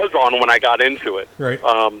 or was on when I got into it. Right.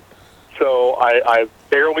 So I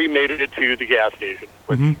barely made it to the gas station.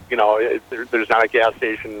 Which, there's not a gas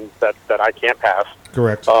station that I can't pass.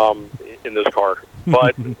 Correct. In this car,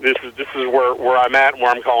 but this is where I'm at and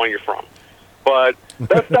where I'm calling you from. But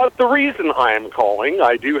that's not the reason I am calling.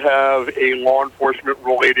 I do have a law enforcement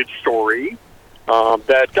related story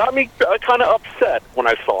that got me kind of upset when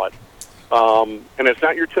I saw it. And it's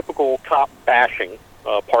not your typical cop bashing,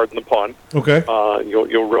 pardon the pun. Okay.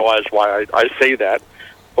 You'll realize why I say that.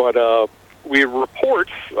 But we have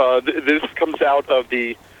reports, this comes out of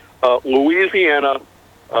the Louisiana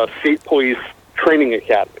State Police Training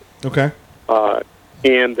Academy. Okay.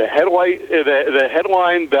 And the headline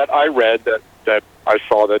that I read that I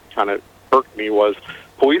saw that kind of irked me was,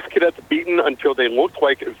 police cadets beaten until they looked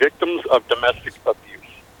like victims of domestic abuse.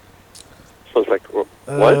 So I was like,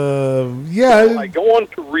 what? Yeah. So I go on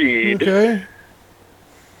to read. Okay.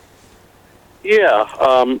 Yeah.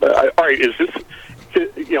 All right. Is this?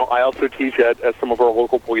 I also teach at some of our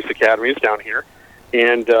local police academies down here,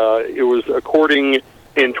 and it was according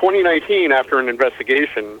in 2019 after an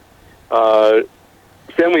investigation.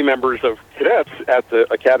 Family members of cadets at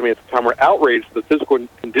the academy at the time were outraged at the physical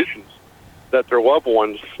conditions that their loved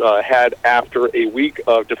ones had after a week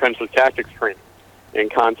of defensive tactics training,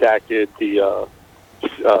 and contacted the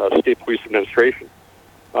State Police Administration.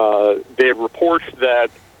 They have reports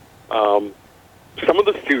that some of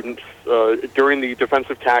the students during the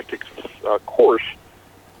defensive tactics course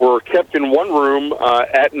were kept in one room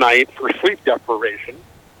at night for sleep deprivation.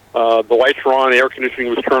 The lights were on, the air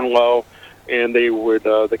conditioning was turned low, and they would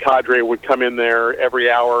the cadre would come in there every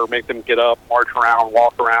hour, make them get up, march around,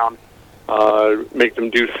 walk around, make them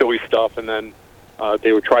do silly stuff, and then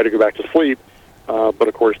they would try to go back to sleep. But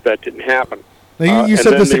of course, that didn't happen. Now, you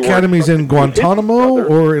said this academy's in Guantanamo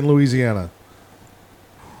or in Louisiana?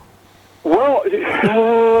 Well,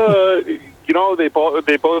 they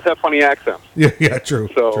both have funny accents. Yeah, true.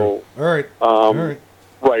 So, true. All right.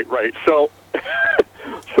 Right. So,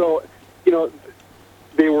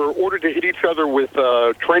 they were ordered to hit each other with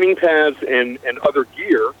training pads and other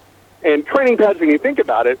gear. And training pads, when you think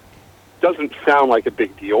about it, doesn't sound like a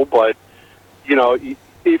big deal, but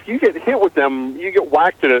if you get hit with them, you get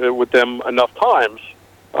whacked with them enough times,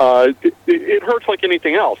 it hurts like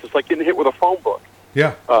anything else. It's like getting hit with a phone book.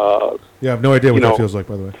 Yeah. I have no idea what that feels like,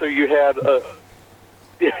 by the way. So you had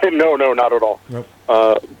no, not at all. Nope.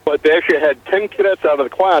 But they actually had 10 cadets out of the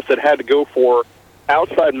class that had to go for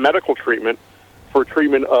outside medical treatment for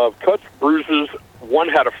treatment of cuts, bruises. One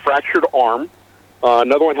had a fractured arm.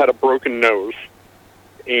 Another one had a broken nose.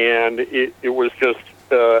 And it was just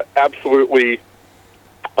absolutely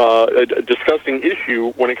a disgusting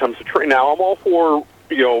issue when it comes to training. Now, I'm all for,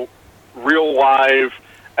 real live,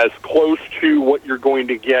 as close to what you're going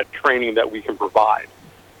to get training that we can provide.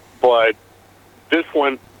 But this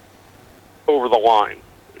went over the line,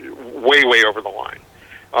 way over the line.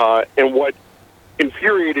 And what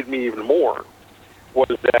infuriated me even more was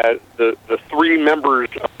that the three members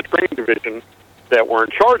of the training division that were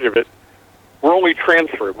in charge of it were only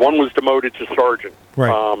transferred. One was demoted to sergeant,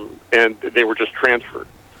 right. And they were just transferred.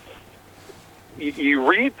 You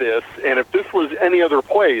read this, and if this was any other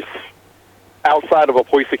place outside of a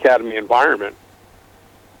police academy environment,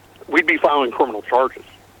 we'd be filing criminal charges.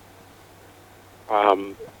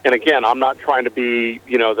 And again, I'm not trying to be,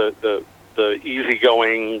 the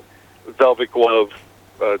easygoing, velvet glove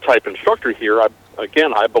type instructor here,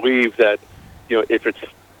 I believe that, if it's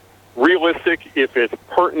realistic, if it's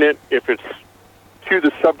pertinent, if it's to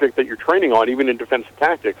the subject that you're training on, even in defensive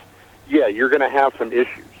tactics, yeah, you're going to have some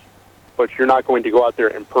issues, but you're not going to go out there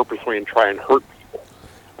and purposely and try and hurt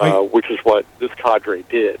people, which is what this cadre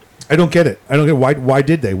did. I don't get it. Why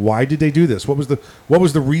did they? Why did they do this? What was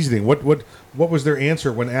the reasoning? What was their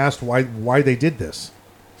answer when asked why they did this?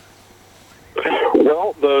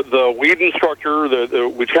 Well, the lead instructor,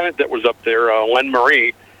 the lieutenant that was up there, Len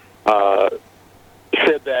Marie,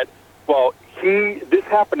 said that, well, this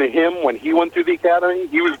happened to him when he went through the academy.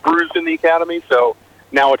 He was bruised in the academy, so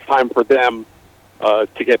now it's time for them to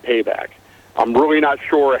get payback. I'm really not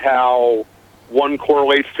sure how one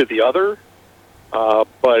correlates to the other,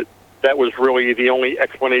 but that was really the only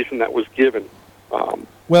explanation that was given.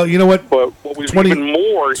 Well, you know what? But what was even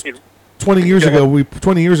more... 20 years ago, we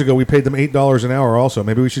paid them $8 an hour. Also,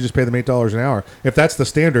 maybe we should just pay them $8 an hour if that's the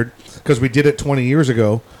standard. Because we did it 20 years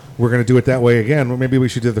ago, we're going to do it that way again. Well, maybe we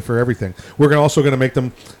should do that for everything. We're also going to make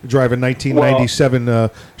them drive a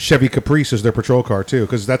 1997 Chevy Caprice as their patrol car too,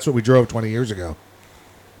 because that's what we drove 20 years ago.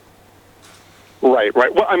 Right.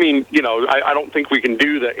 Well, I mean, I don't think we can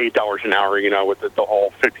do the $8 an hour, with the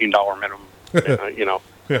whole $15 minimum,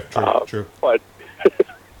 Yeah, true. But.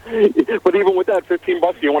 But even with that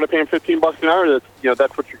 $15, you want to pay them $15 an hour.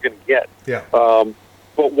 That's what you're going to get. Yeah.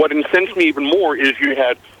 But what incensed me even more is you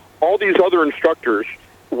had all these other instructors.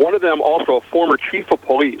 One of them also a former chief of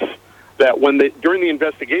police. That during the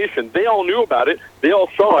investigation, they all knew about it. They all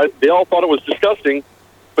saw it. They all thought it was disgusting,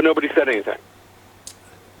 but nobody said anything.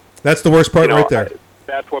 That's the worst part right there.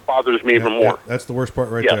 That's what bothers me even more. Yeah, that's the worst part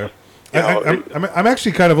right there. I'm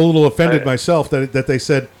actually kind of a little offended myself that they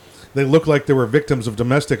said they look like they were victims of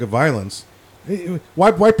domestic violence.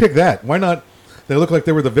 Why pick that? Why not? They look like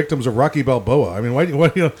they were the victims of Rocky Balboa. I mean, why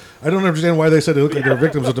I don't understand why they said they look like they were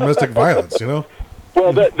victims of domestic violence.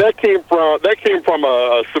 Well, that came from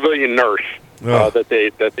a civilian nurse that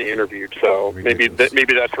they interviewed. So maybe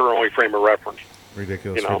that's her only frame of reference.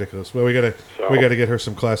 Ridiculous. Well, we gotta get her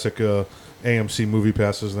some classic AMC movie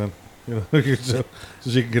passes then. So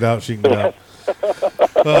she can get out. She can get out.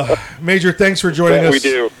 Major, thanks for joining us. We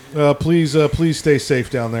do. Please stay safe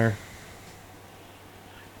down there.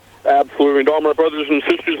 Absolutely. And all my brothers and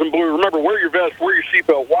sisters in blue, remember, wear your vest, wear your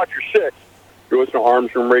seatbelt, watch your six. You're listening to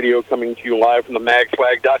Arms Room Radio, coming to you live from the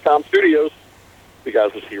magswag.com studios. You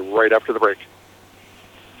guys will see you right after the break.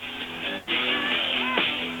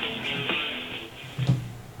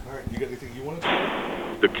 All right, you got anything you want to say?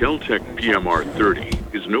 The Kel-Tec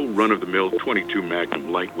PMR-30 is no run-of-the-mill 22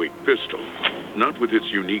 Magnum lightweight pistol, not with its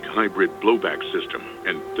unique hybrid blowback system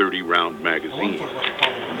and 30-round magazine.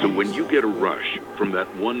 So when you get a rush from that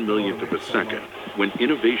 1/1,000,000th of a second, when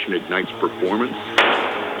innovation ignites performance,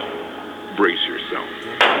 brace yourself.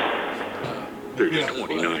 There's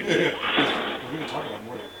 29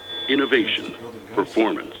 more. Innovation,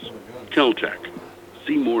 performance, Kel-Tec.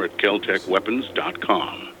 See more at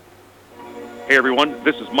keltecweapons.com. Hey everyone,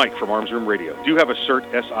 this is Mike from Arms Room Radio. Do you have a CERT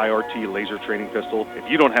SIRT laser training pistol? If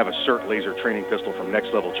you don't have a CERT laser training pistol from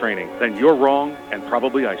Next Level Training, then you're wrong and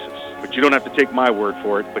probably ISIS. But you don't have to take my word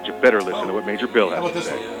for it, but you better listen to what Major Bill has to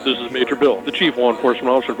say. This is Major Bill, the Chief Law Enforcement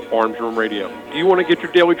Officer of Arms Room Radio. Do you want to get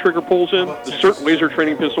your daily trigger pulls in? The CERT laser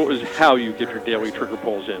training pistol is how you get your daily trigger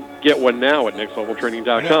pulls in. Get one now at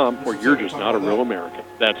nextleveltraining.com, or you're just not a real American.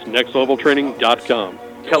 That's nextleveltraining.com.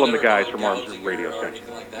 Tell them the guys from Arms Room Radio sent you.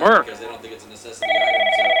 Mark!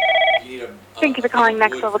 Thank you for calling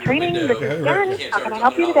Next Level Training. This is Jen. How can I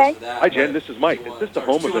help you today? Hi, Jen. This is Mike. Is this the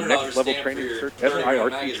home of the Next Level Training CERT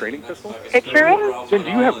SIRT training pistol? It sure is. Jen,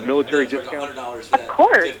 do you have military discounts? Of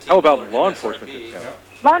course. How about law enforcement discounts?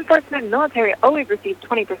 Law enforcement and military always receive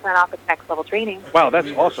 20% off at Next Level Training. Wow,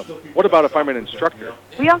 that's awesome. What about if I'm an instructor?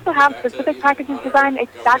 We also have specific packages designed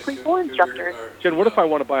exactly for instructors. Jen, what if I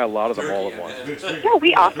want to buy a lot of them all at once? Yeah,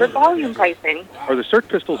 we offer volume pricing. Are the CERT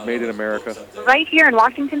pistols made in America? Right here in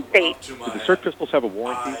Washington State. Do the CERT pistols have a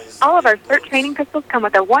warranty? All of our CERT training pistols come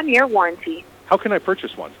with a 1-year warranty. How can I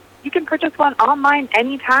purchase one? You can purchase one online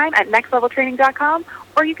anytime at nextleveltraining.com,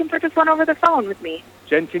 or you can purchase one over the phone with me.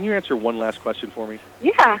 Jen, can you answer one last question for me?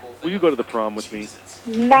 Yeah. Will you go to the prom with me?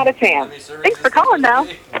 Not a chance. Thanks for calling, though.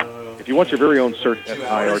 If you want your very own CERT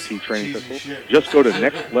SIRT training pistol, just go to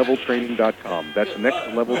nextleveltraining.com. That's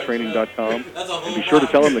nextleveltraining.com. And be sure to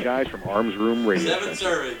tell them the guys from Arms Room Radio sent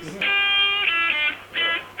you.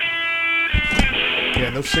 Yeah,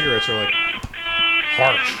 and those cigarettes are like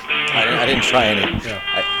harsh. I didn't try any.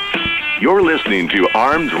 Yeah. You're listening to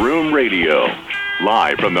Arms Room Radio,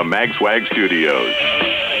 live from the MagSwag studios.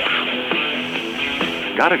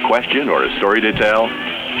 Got a question or a story to tell?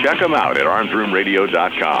 Check them out at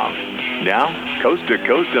armsroomradio.com. Now, coast to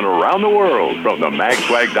coast and around the world from the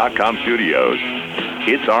magswag.com studios,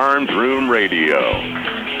 it's Arms Room Radio.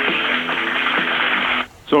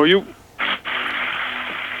 So you...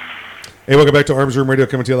 Hey, welcome back to Arms Room Radio,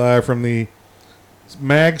 coming to you live from the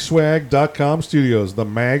magswag.com studios. The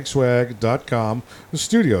magswag.com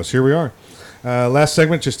studios. Here we are. Last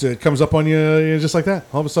segment, just it comes up on you just like that.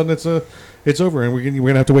 All of a sudden, it's over, and we're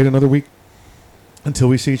gonna have to wait another week until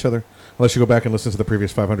we see each other. Unless you go back and listen to the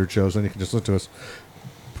previous 500 shows, then you can just listen to us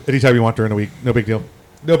anytime you want during the week. No big deal.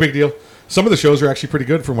 No big deal. Some of the shows are actually pretty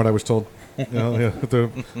good, from what I was told.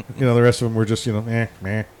 The rest of them were just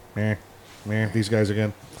these guys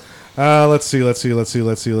again. Let's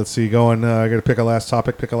see. Going. I got to pick a last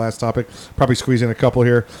topic. Probably squeeze in a couple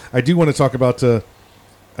here. I do want to talk about. And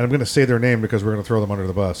I'm going to say their name because we're going to throw them under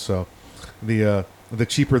the bus. So, the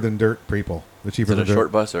cheaper than dirt people. The cheaper Is it than a dirt.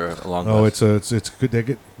 short bus or a long Oh, bus? it's good. They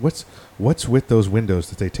get what's with those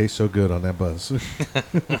windows that they taste so good on that bus?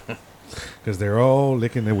 Because they're all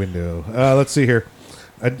licking the window. Let's see here.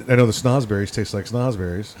 I know the snozberries taste like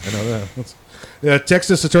snozberries. I know that.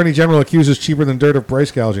 Texas Attorney General accuses cheaper than dirt of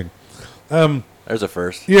price gouging. There's a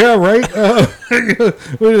first. Yeah, right.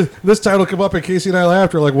 This title come up, and Casey and I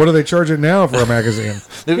laughed. We're like, "What are they charging now for a magazine?"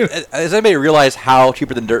 Does anybody realize how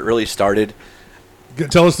cheaper than dirt really started?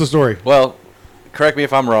 Tell us the story. Well, correct me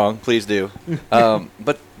if I'm wrong. Please do.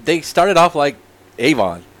 But they started off like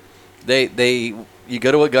Avon. You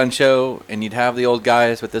go to a gun show and you'd have the old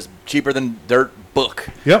guys with this cheaper than dirt book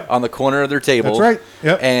on the corner of their table. That's right.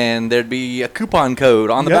 Yep. And there'd be a coupon code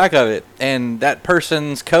on the back of it. And that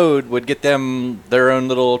person's code would get them their own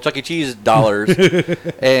little Chuck E. Cheese dollars.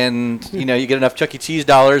 And, you get enough Chuck E. Cheese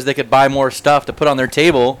dollars, they could buy more stuff to put on their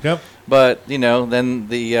table. Yep. But, then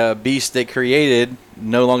the beast they created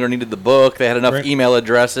no longer needed the book. They had enough email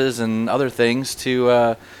addresses and other things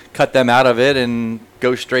to cut them out of it and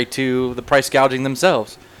go straight to the price gouging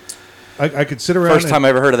themselves. I could sit around. First time I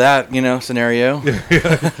ever heard of that, scenario.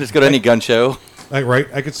 Just go to any gun show.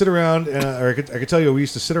 I could sit around, or I could tell you, we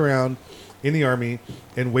used to sit around in the Army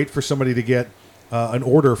and wait for somebody to get an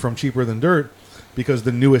order from Cheaper Than Dirt, because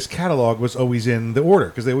the newest catalog was always in the order,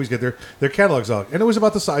 because they always get their catalogs out, and it was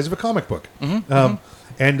about the size of a comic book.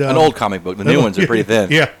 And an old comic book. The new ones are pretty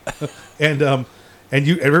thin. Yeah, and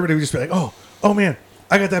everybody would just be like, oh man,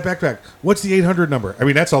 I got that backpack. What's the 800 number? I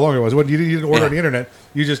mean, that's how long it was. When you didn't order on the internet,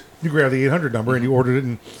 you grabbed the 800 number and you ordered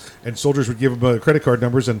it, and soldiers would give them credit card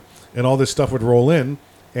numbers, and all this stuff would roll in.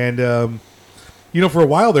 And for a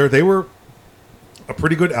while there, they were a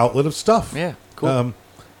pretty good outlet of stuff. Yeah, cool.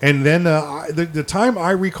 And then the time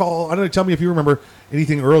I recall, I don't know, tell me if you remember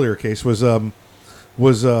anything earlier, Case, was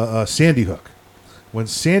Sandy Hook. When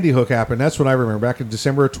Sandy Hook happened, that's when I remember, back in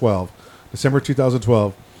December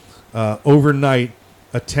 2012, overnight,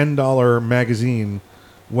 a $10 magazine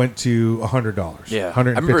went to $100. Yeah, $150.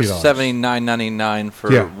 I remember $79.99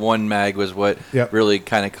 for one mag was what really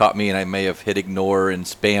kind of caught me, and I may have hit ignore and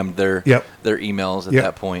spammed their emails at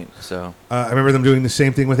that point. So I remember them doing the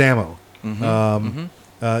same thing with ammo.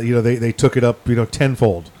 They took it up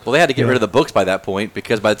tenfold. Well, they had to get rid of the books by that point,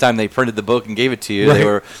 because by the time they printed the book and gave it to you,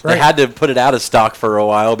 they had to put it out of stock for a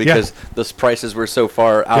while because those prices were so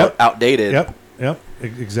far outdated. Yep.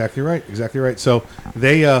 Exactly right. So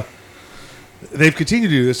they've continued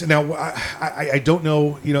to do this. Now, I don't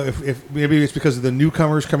know, if maybe it's because of the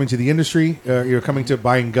newcomers coming to the industry, coming to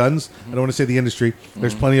buying guns. I don't want to say the industry.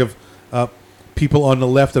 There's plenty of people on the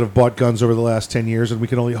left that have bought guns over the last 10 years, and we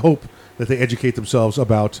can only hope that they educate themselves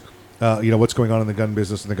about, what's going on in the gun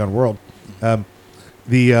business and the gun world. I'll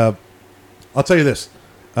tell you this.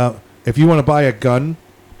 If you want to buy a gun,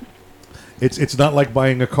 it's not like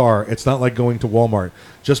buying a car. It's not like going to Walmart.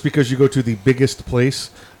 Just because you go to the biggest place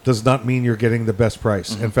does not mean you're getting the best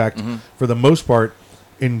price. In fact, for the most part,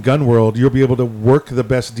 in gun world, you'll be able to work the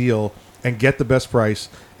best deal and get the best price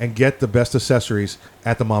and get the best accessories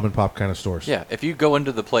at the mom and pop kind of stores. Yeah, if you go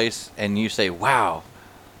into the place and you say, wow,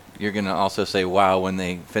 you're going to also say, wow, when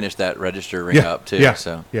they finish that register ring up, too. Yeah,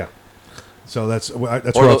 so. Yeah. So that's where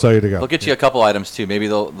I'll tell you to go. They'll get you a couple items too. Maybe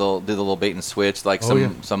they'll do the little bait and switch, like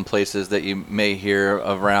some places that you may hear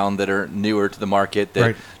around that are newer to the market.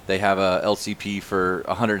 That they have a LCP for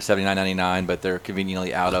 $179.99, but they're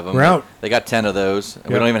conveniently out of them. We're out. They got 10 of those. And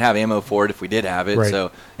we don't even have ammo for it if we did have it.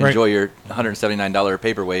 So enjoy your $179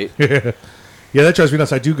 paperweight. Yeah, that drives me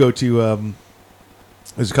nuts. I do go to.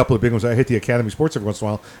 There's a couple of big ones. I hit the Academy Sports every once in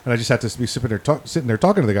a while, and I just have to be sitting there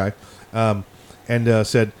talking to the guy, and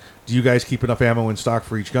said, do you guys keep enough ammo in stock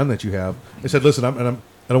for each gun that you have? I said, listen, I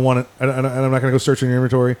don't want it, and I'm not going to go search in your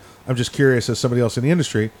inventory. I'm just curious as somebody else in the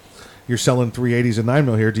industry. you're selling 380s and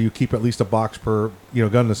 9mm here. Do you keep at least a box per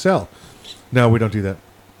gun to sell? No, we don't do that.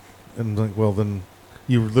 And like, well, then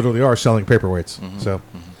you literally are selling paperweights. Mm-hmm. So,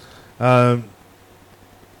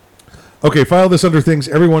 okay, file this under things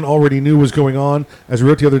everyone already knew was going on. As we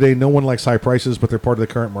wrote the other day, no one likes high prices, but they're part of the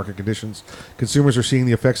current market conditions. Consumers are seeing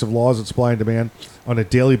the effects of laws and supply and demand on a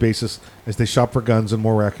daily basis as they shop for guns and,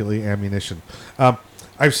 more accurately, ammunition.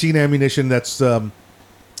 I've seen ammunition that's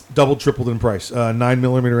doubled, tripled in price.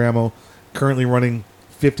 9mm ammo currently running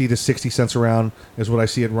 50 to 60 cents a round is what I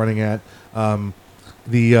see it running at.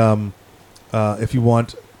 If you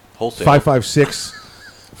want wholesale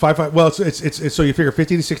 5.56, well, it's so you figure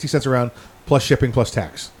 50 to 60 cents a round plus shipping plus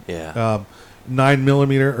tax. Yeah.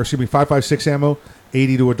 9mm, or excuse me, 5.56 ammo,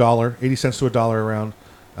 80 to $1, 80 cents to $1 a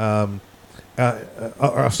round.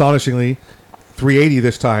 Astonishingly, 380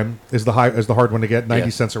 this time is the hard one to get, 90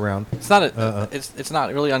 cents a round. It's not it's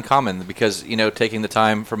not really uncommon because taking the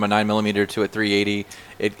time from a 9mm to a 380,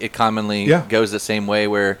 it commonly goes the same way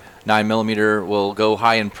where 9mm will go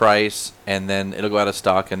high in price and then it'll go out of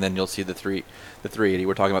stock and then you'll see the 380.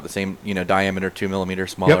 We're talking about the same diameter, 2mm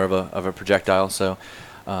smaller of a projectile. So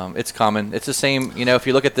it's common. It's the same. If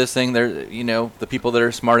you look at this thing, there the people that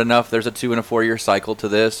are smart enough, there's a 2 and a 4 year cycle to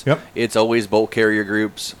this. Yep. It's always bolt carrier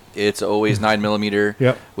groups. It's always 9mm.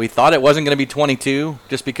 Yep. We thought it wasn't going to be 22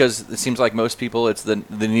 just because it seems like most people it's the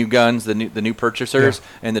new guns, the new purchasers,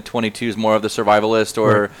 and the 22 is more of the survivalist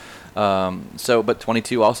or but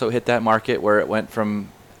 22 also hit that market where it went from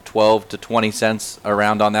 12 to 20 cents a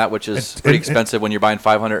round on that, which is pretty expensive when you're buying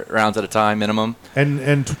 500 rounds at a time minimum.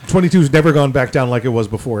 And 22's never gone back down like it was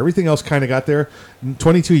before. Everything else kind of got there.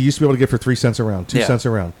 22 you used to be able to get for 3 cents a round, 2 cents a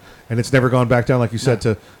round, and it's never gone back down like you said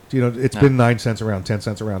to it's been 9 cents a round, 10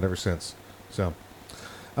 cents a round ever since. So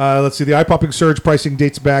let's see. The eye-popping surge pricing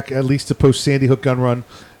dates back at least to post Sandy Hook gun run.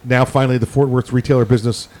 Now finally the Fort Worth retailer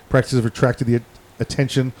business practices have attracted the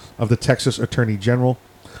attention of the Texas Attorney General.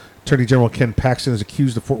 Attorney General Ken Paxton is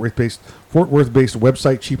accused of Fort Worth-based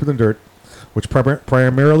website Cheaper Than Dirt, which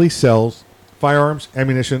primarily sells firearms,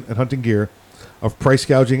 ammunition, and hunting gear, of price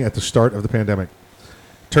gouging at the start of the pandemic.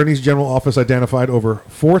 Attorney General Office identified over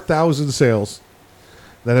 4,000 sales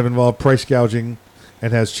that have involved price gouging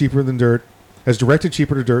and has directed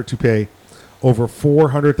Cheaper Than Dirt to pay over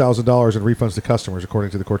 $400,000 in refunds to customers,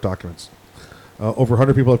 according to the court documents. Over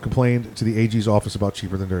 100 people have complained to the AG's office about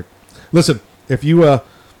Cheaper Than Dirt. Listen, if you've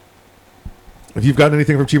gotten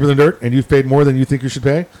anything from Cheaper Than Dirt and you've paid more than you think you should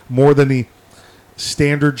pay, more than the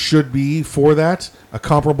standard should be for that, a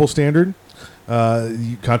comparable standard,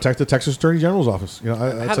 you contact the Texas Attorney General's office. How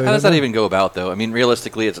does that even go about, though? I mean,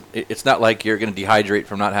 realistically, it's not like you're going to dehydrate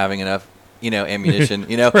from not having enough ammunition,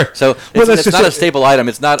 Right. So it's not a staple item.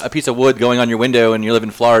 It's not a piece of wood going on your window and you live in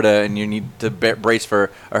Florida and you need to brace for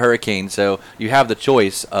a hurricane. So you have the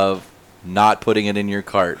choice of not putting it in your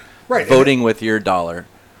cart, voting with your dollar.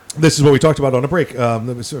 This is what we talked about on the break.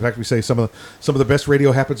 In fact, we say some of the best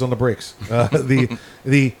radio happens on the breaks.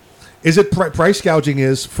 Price gouging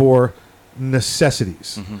is for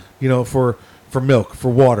necessities, for milk, for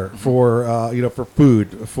water, for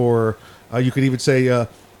food, for you could even say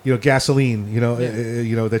gasoline,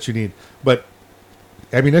 that you need. But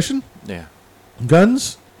ammunition,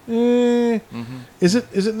 guns, is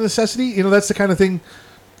it a necessity? That's the kind of thing.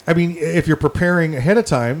 I mean, if you're preparing ahead of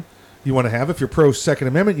time, you want to have. If you're pro Second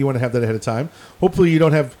Amendment, you want to have that ahead of time. Hopefully, you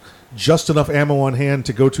don't have just enough ammo on hand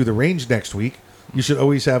to go to the range next week. You should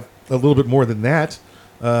always have a little bit more than that.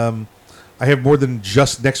 I have more than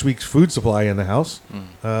just next week's food supply in the house.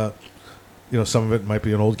 Some of it might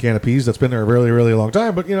be an old can of peas that's been there a really, really long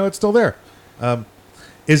time, but it's still there.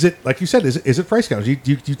 Is it, like you said, is it price gouging?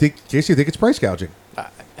 Do you think, Casey, you think it's price gouging?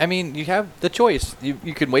 I mean, you have the choice.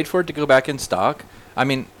 You can wait for it to go back in stock. I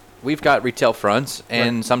mean, we've got retail fronts,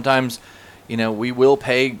 and sometimes, we will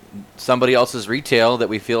pay somebody else's retail that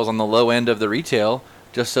we feel is on the low end of the retail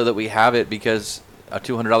just so that we have it, because a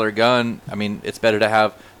 $200 gun, I mean, it's better to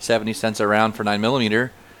have 70 cents a round for 9mm,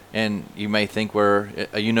 and you may think we're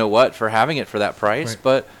for having it for that price,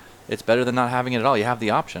 but it's better than not having it at all. You have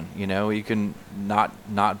the option. You can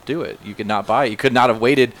not do it. You could not buy it. You could not have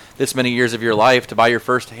waited this many years of your life to buy your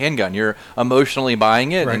first handgun. You're emotionally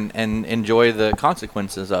buying it and enjoy the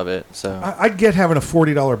consequences of it. So I get having a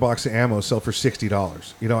 $40 box of ammo sell for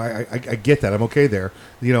 $60. I get that. I'm okay there.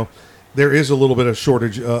 There is a little bit of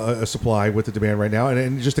shortage of supply with the demand right now,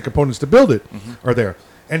 and just the components to build it are there.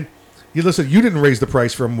 And you didn't raise the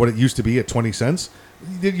price from what it used to be at 20 cents.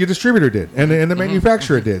 Your distributor did, and the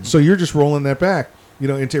manufacturer did. So you're just rolling that back,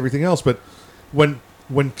 into everything else. But when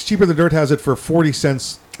Cheaper Than Dirt has it for 40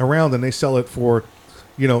 cents a round, and they sell it for,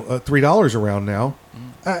 $3 a round now.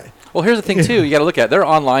 Well, here's the thing, too. You got to look at it. They're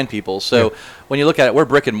online people. So when you look at it, we're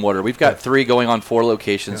brick and mortar. We've got 3 going on 4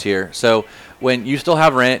 locations here. So when you still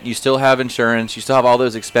have rent, you still have insurance, you still have all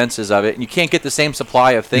those expenses of it, and you can't get the same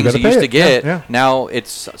supply of things you used to get. Now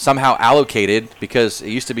it's somehow allocated because it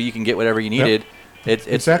used to be you can get whatever you needed.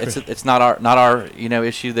 It's not our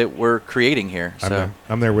issue that we're creating here. So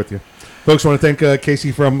I'm there with you. Folks, I want to thank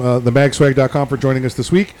Casey from themagswag.com for joining us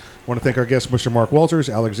this week. I want to thank our guests, Mr. Mark Walters,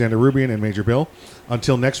 Alexander Rubian, and Major Bill.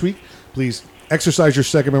 Until next week, please exercise your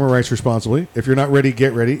Second Amendment rights responsibly. If you're not ready,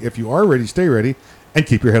 get ready. If you are ready, stay ready, and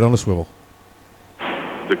keep your head on a swivel.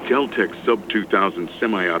 The Kel-Tec Sub 2000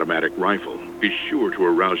 semi-automatic rifle is sure to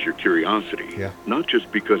arouse your curiosity, not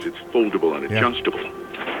just because it's foldable and adjustable,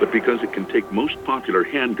 but because it can take most popular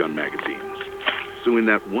handgun magazines. So in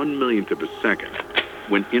that 1/1,000,000th of a second,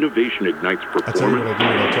 when innovation ignites performance, I tell you what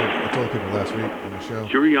I told people last week on the show.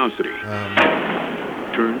 Curiosity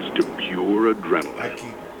turns to pure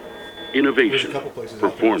adrenaline. Innovation,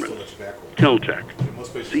 performance, Kel-Tec.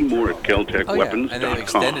 See more at KelTecWeapons.com. And they've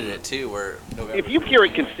extended it too. Where if you carry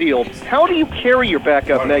concealed, how do you carry your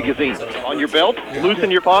backup magazine? On your belt? Loose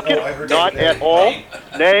in your pocket? Not at all?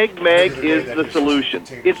 Snag Mag is the solution.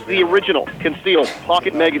 It's the original concealed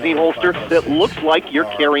pocket magazine holster that looks like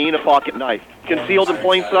you're carrying a pocket knife. Concealed in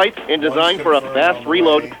plain sight and designed for a fast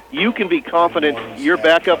reload, you can be confident your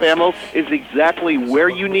backup ammo is exactly where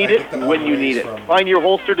you need it when you need it. Find your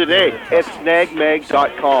holster today at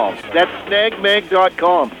snagmag.com. That's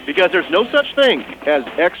snagmag.com, because there's no such thing as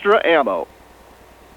extra ammo.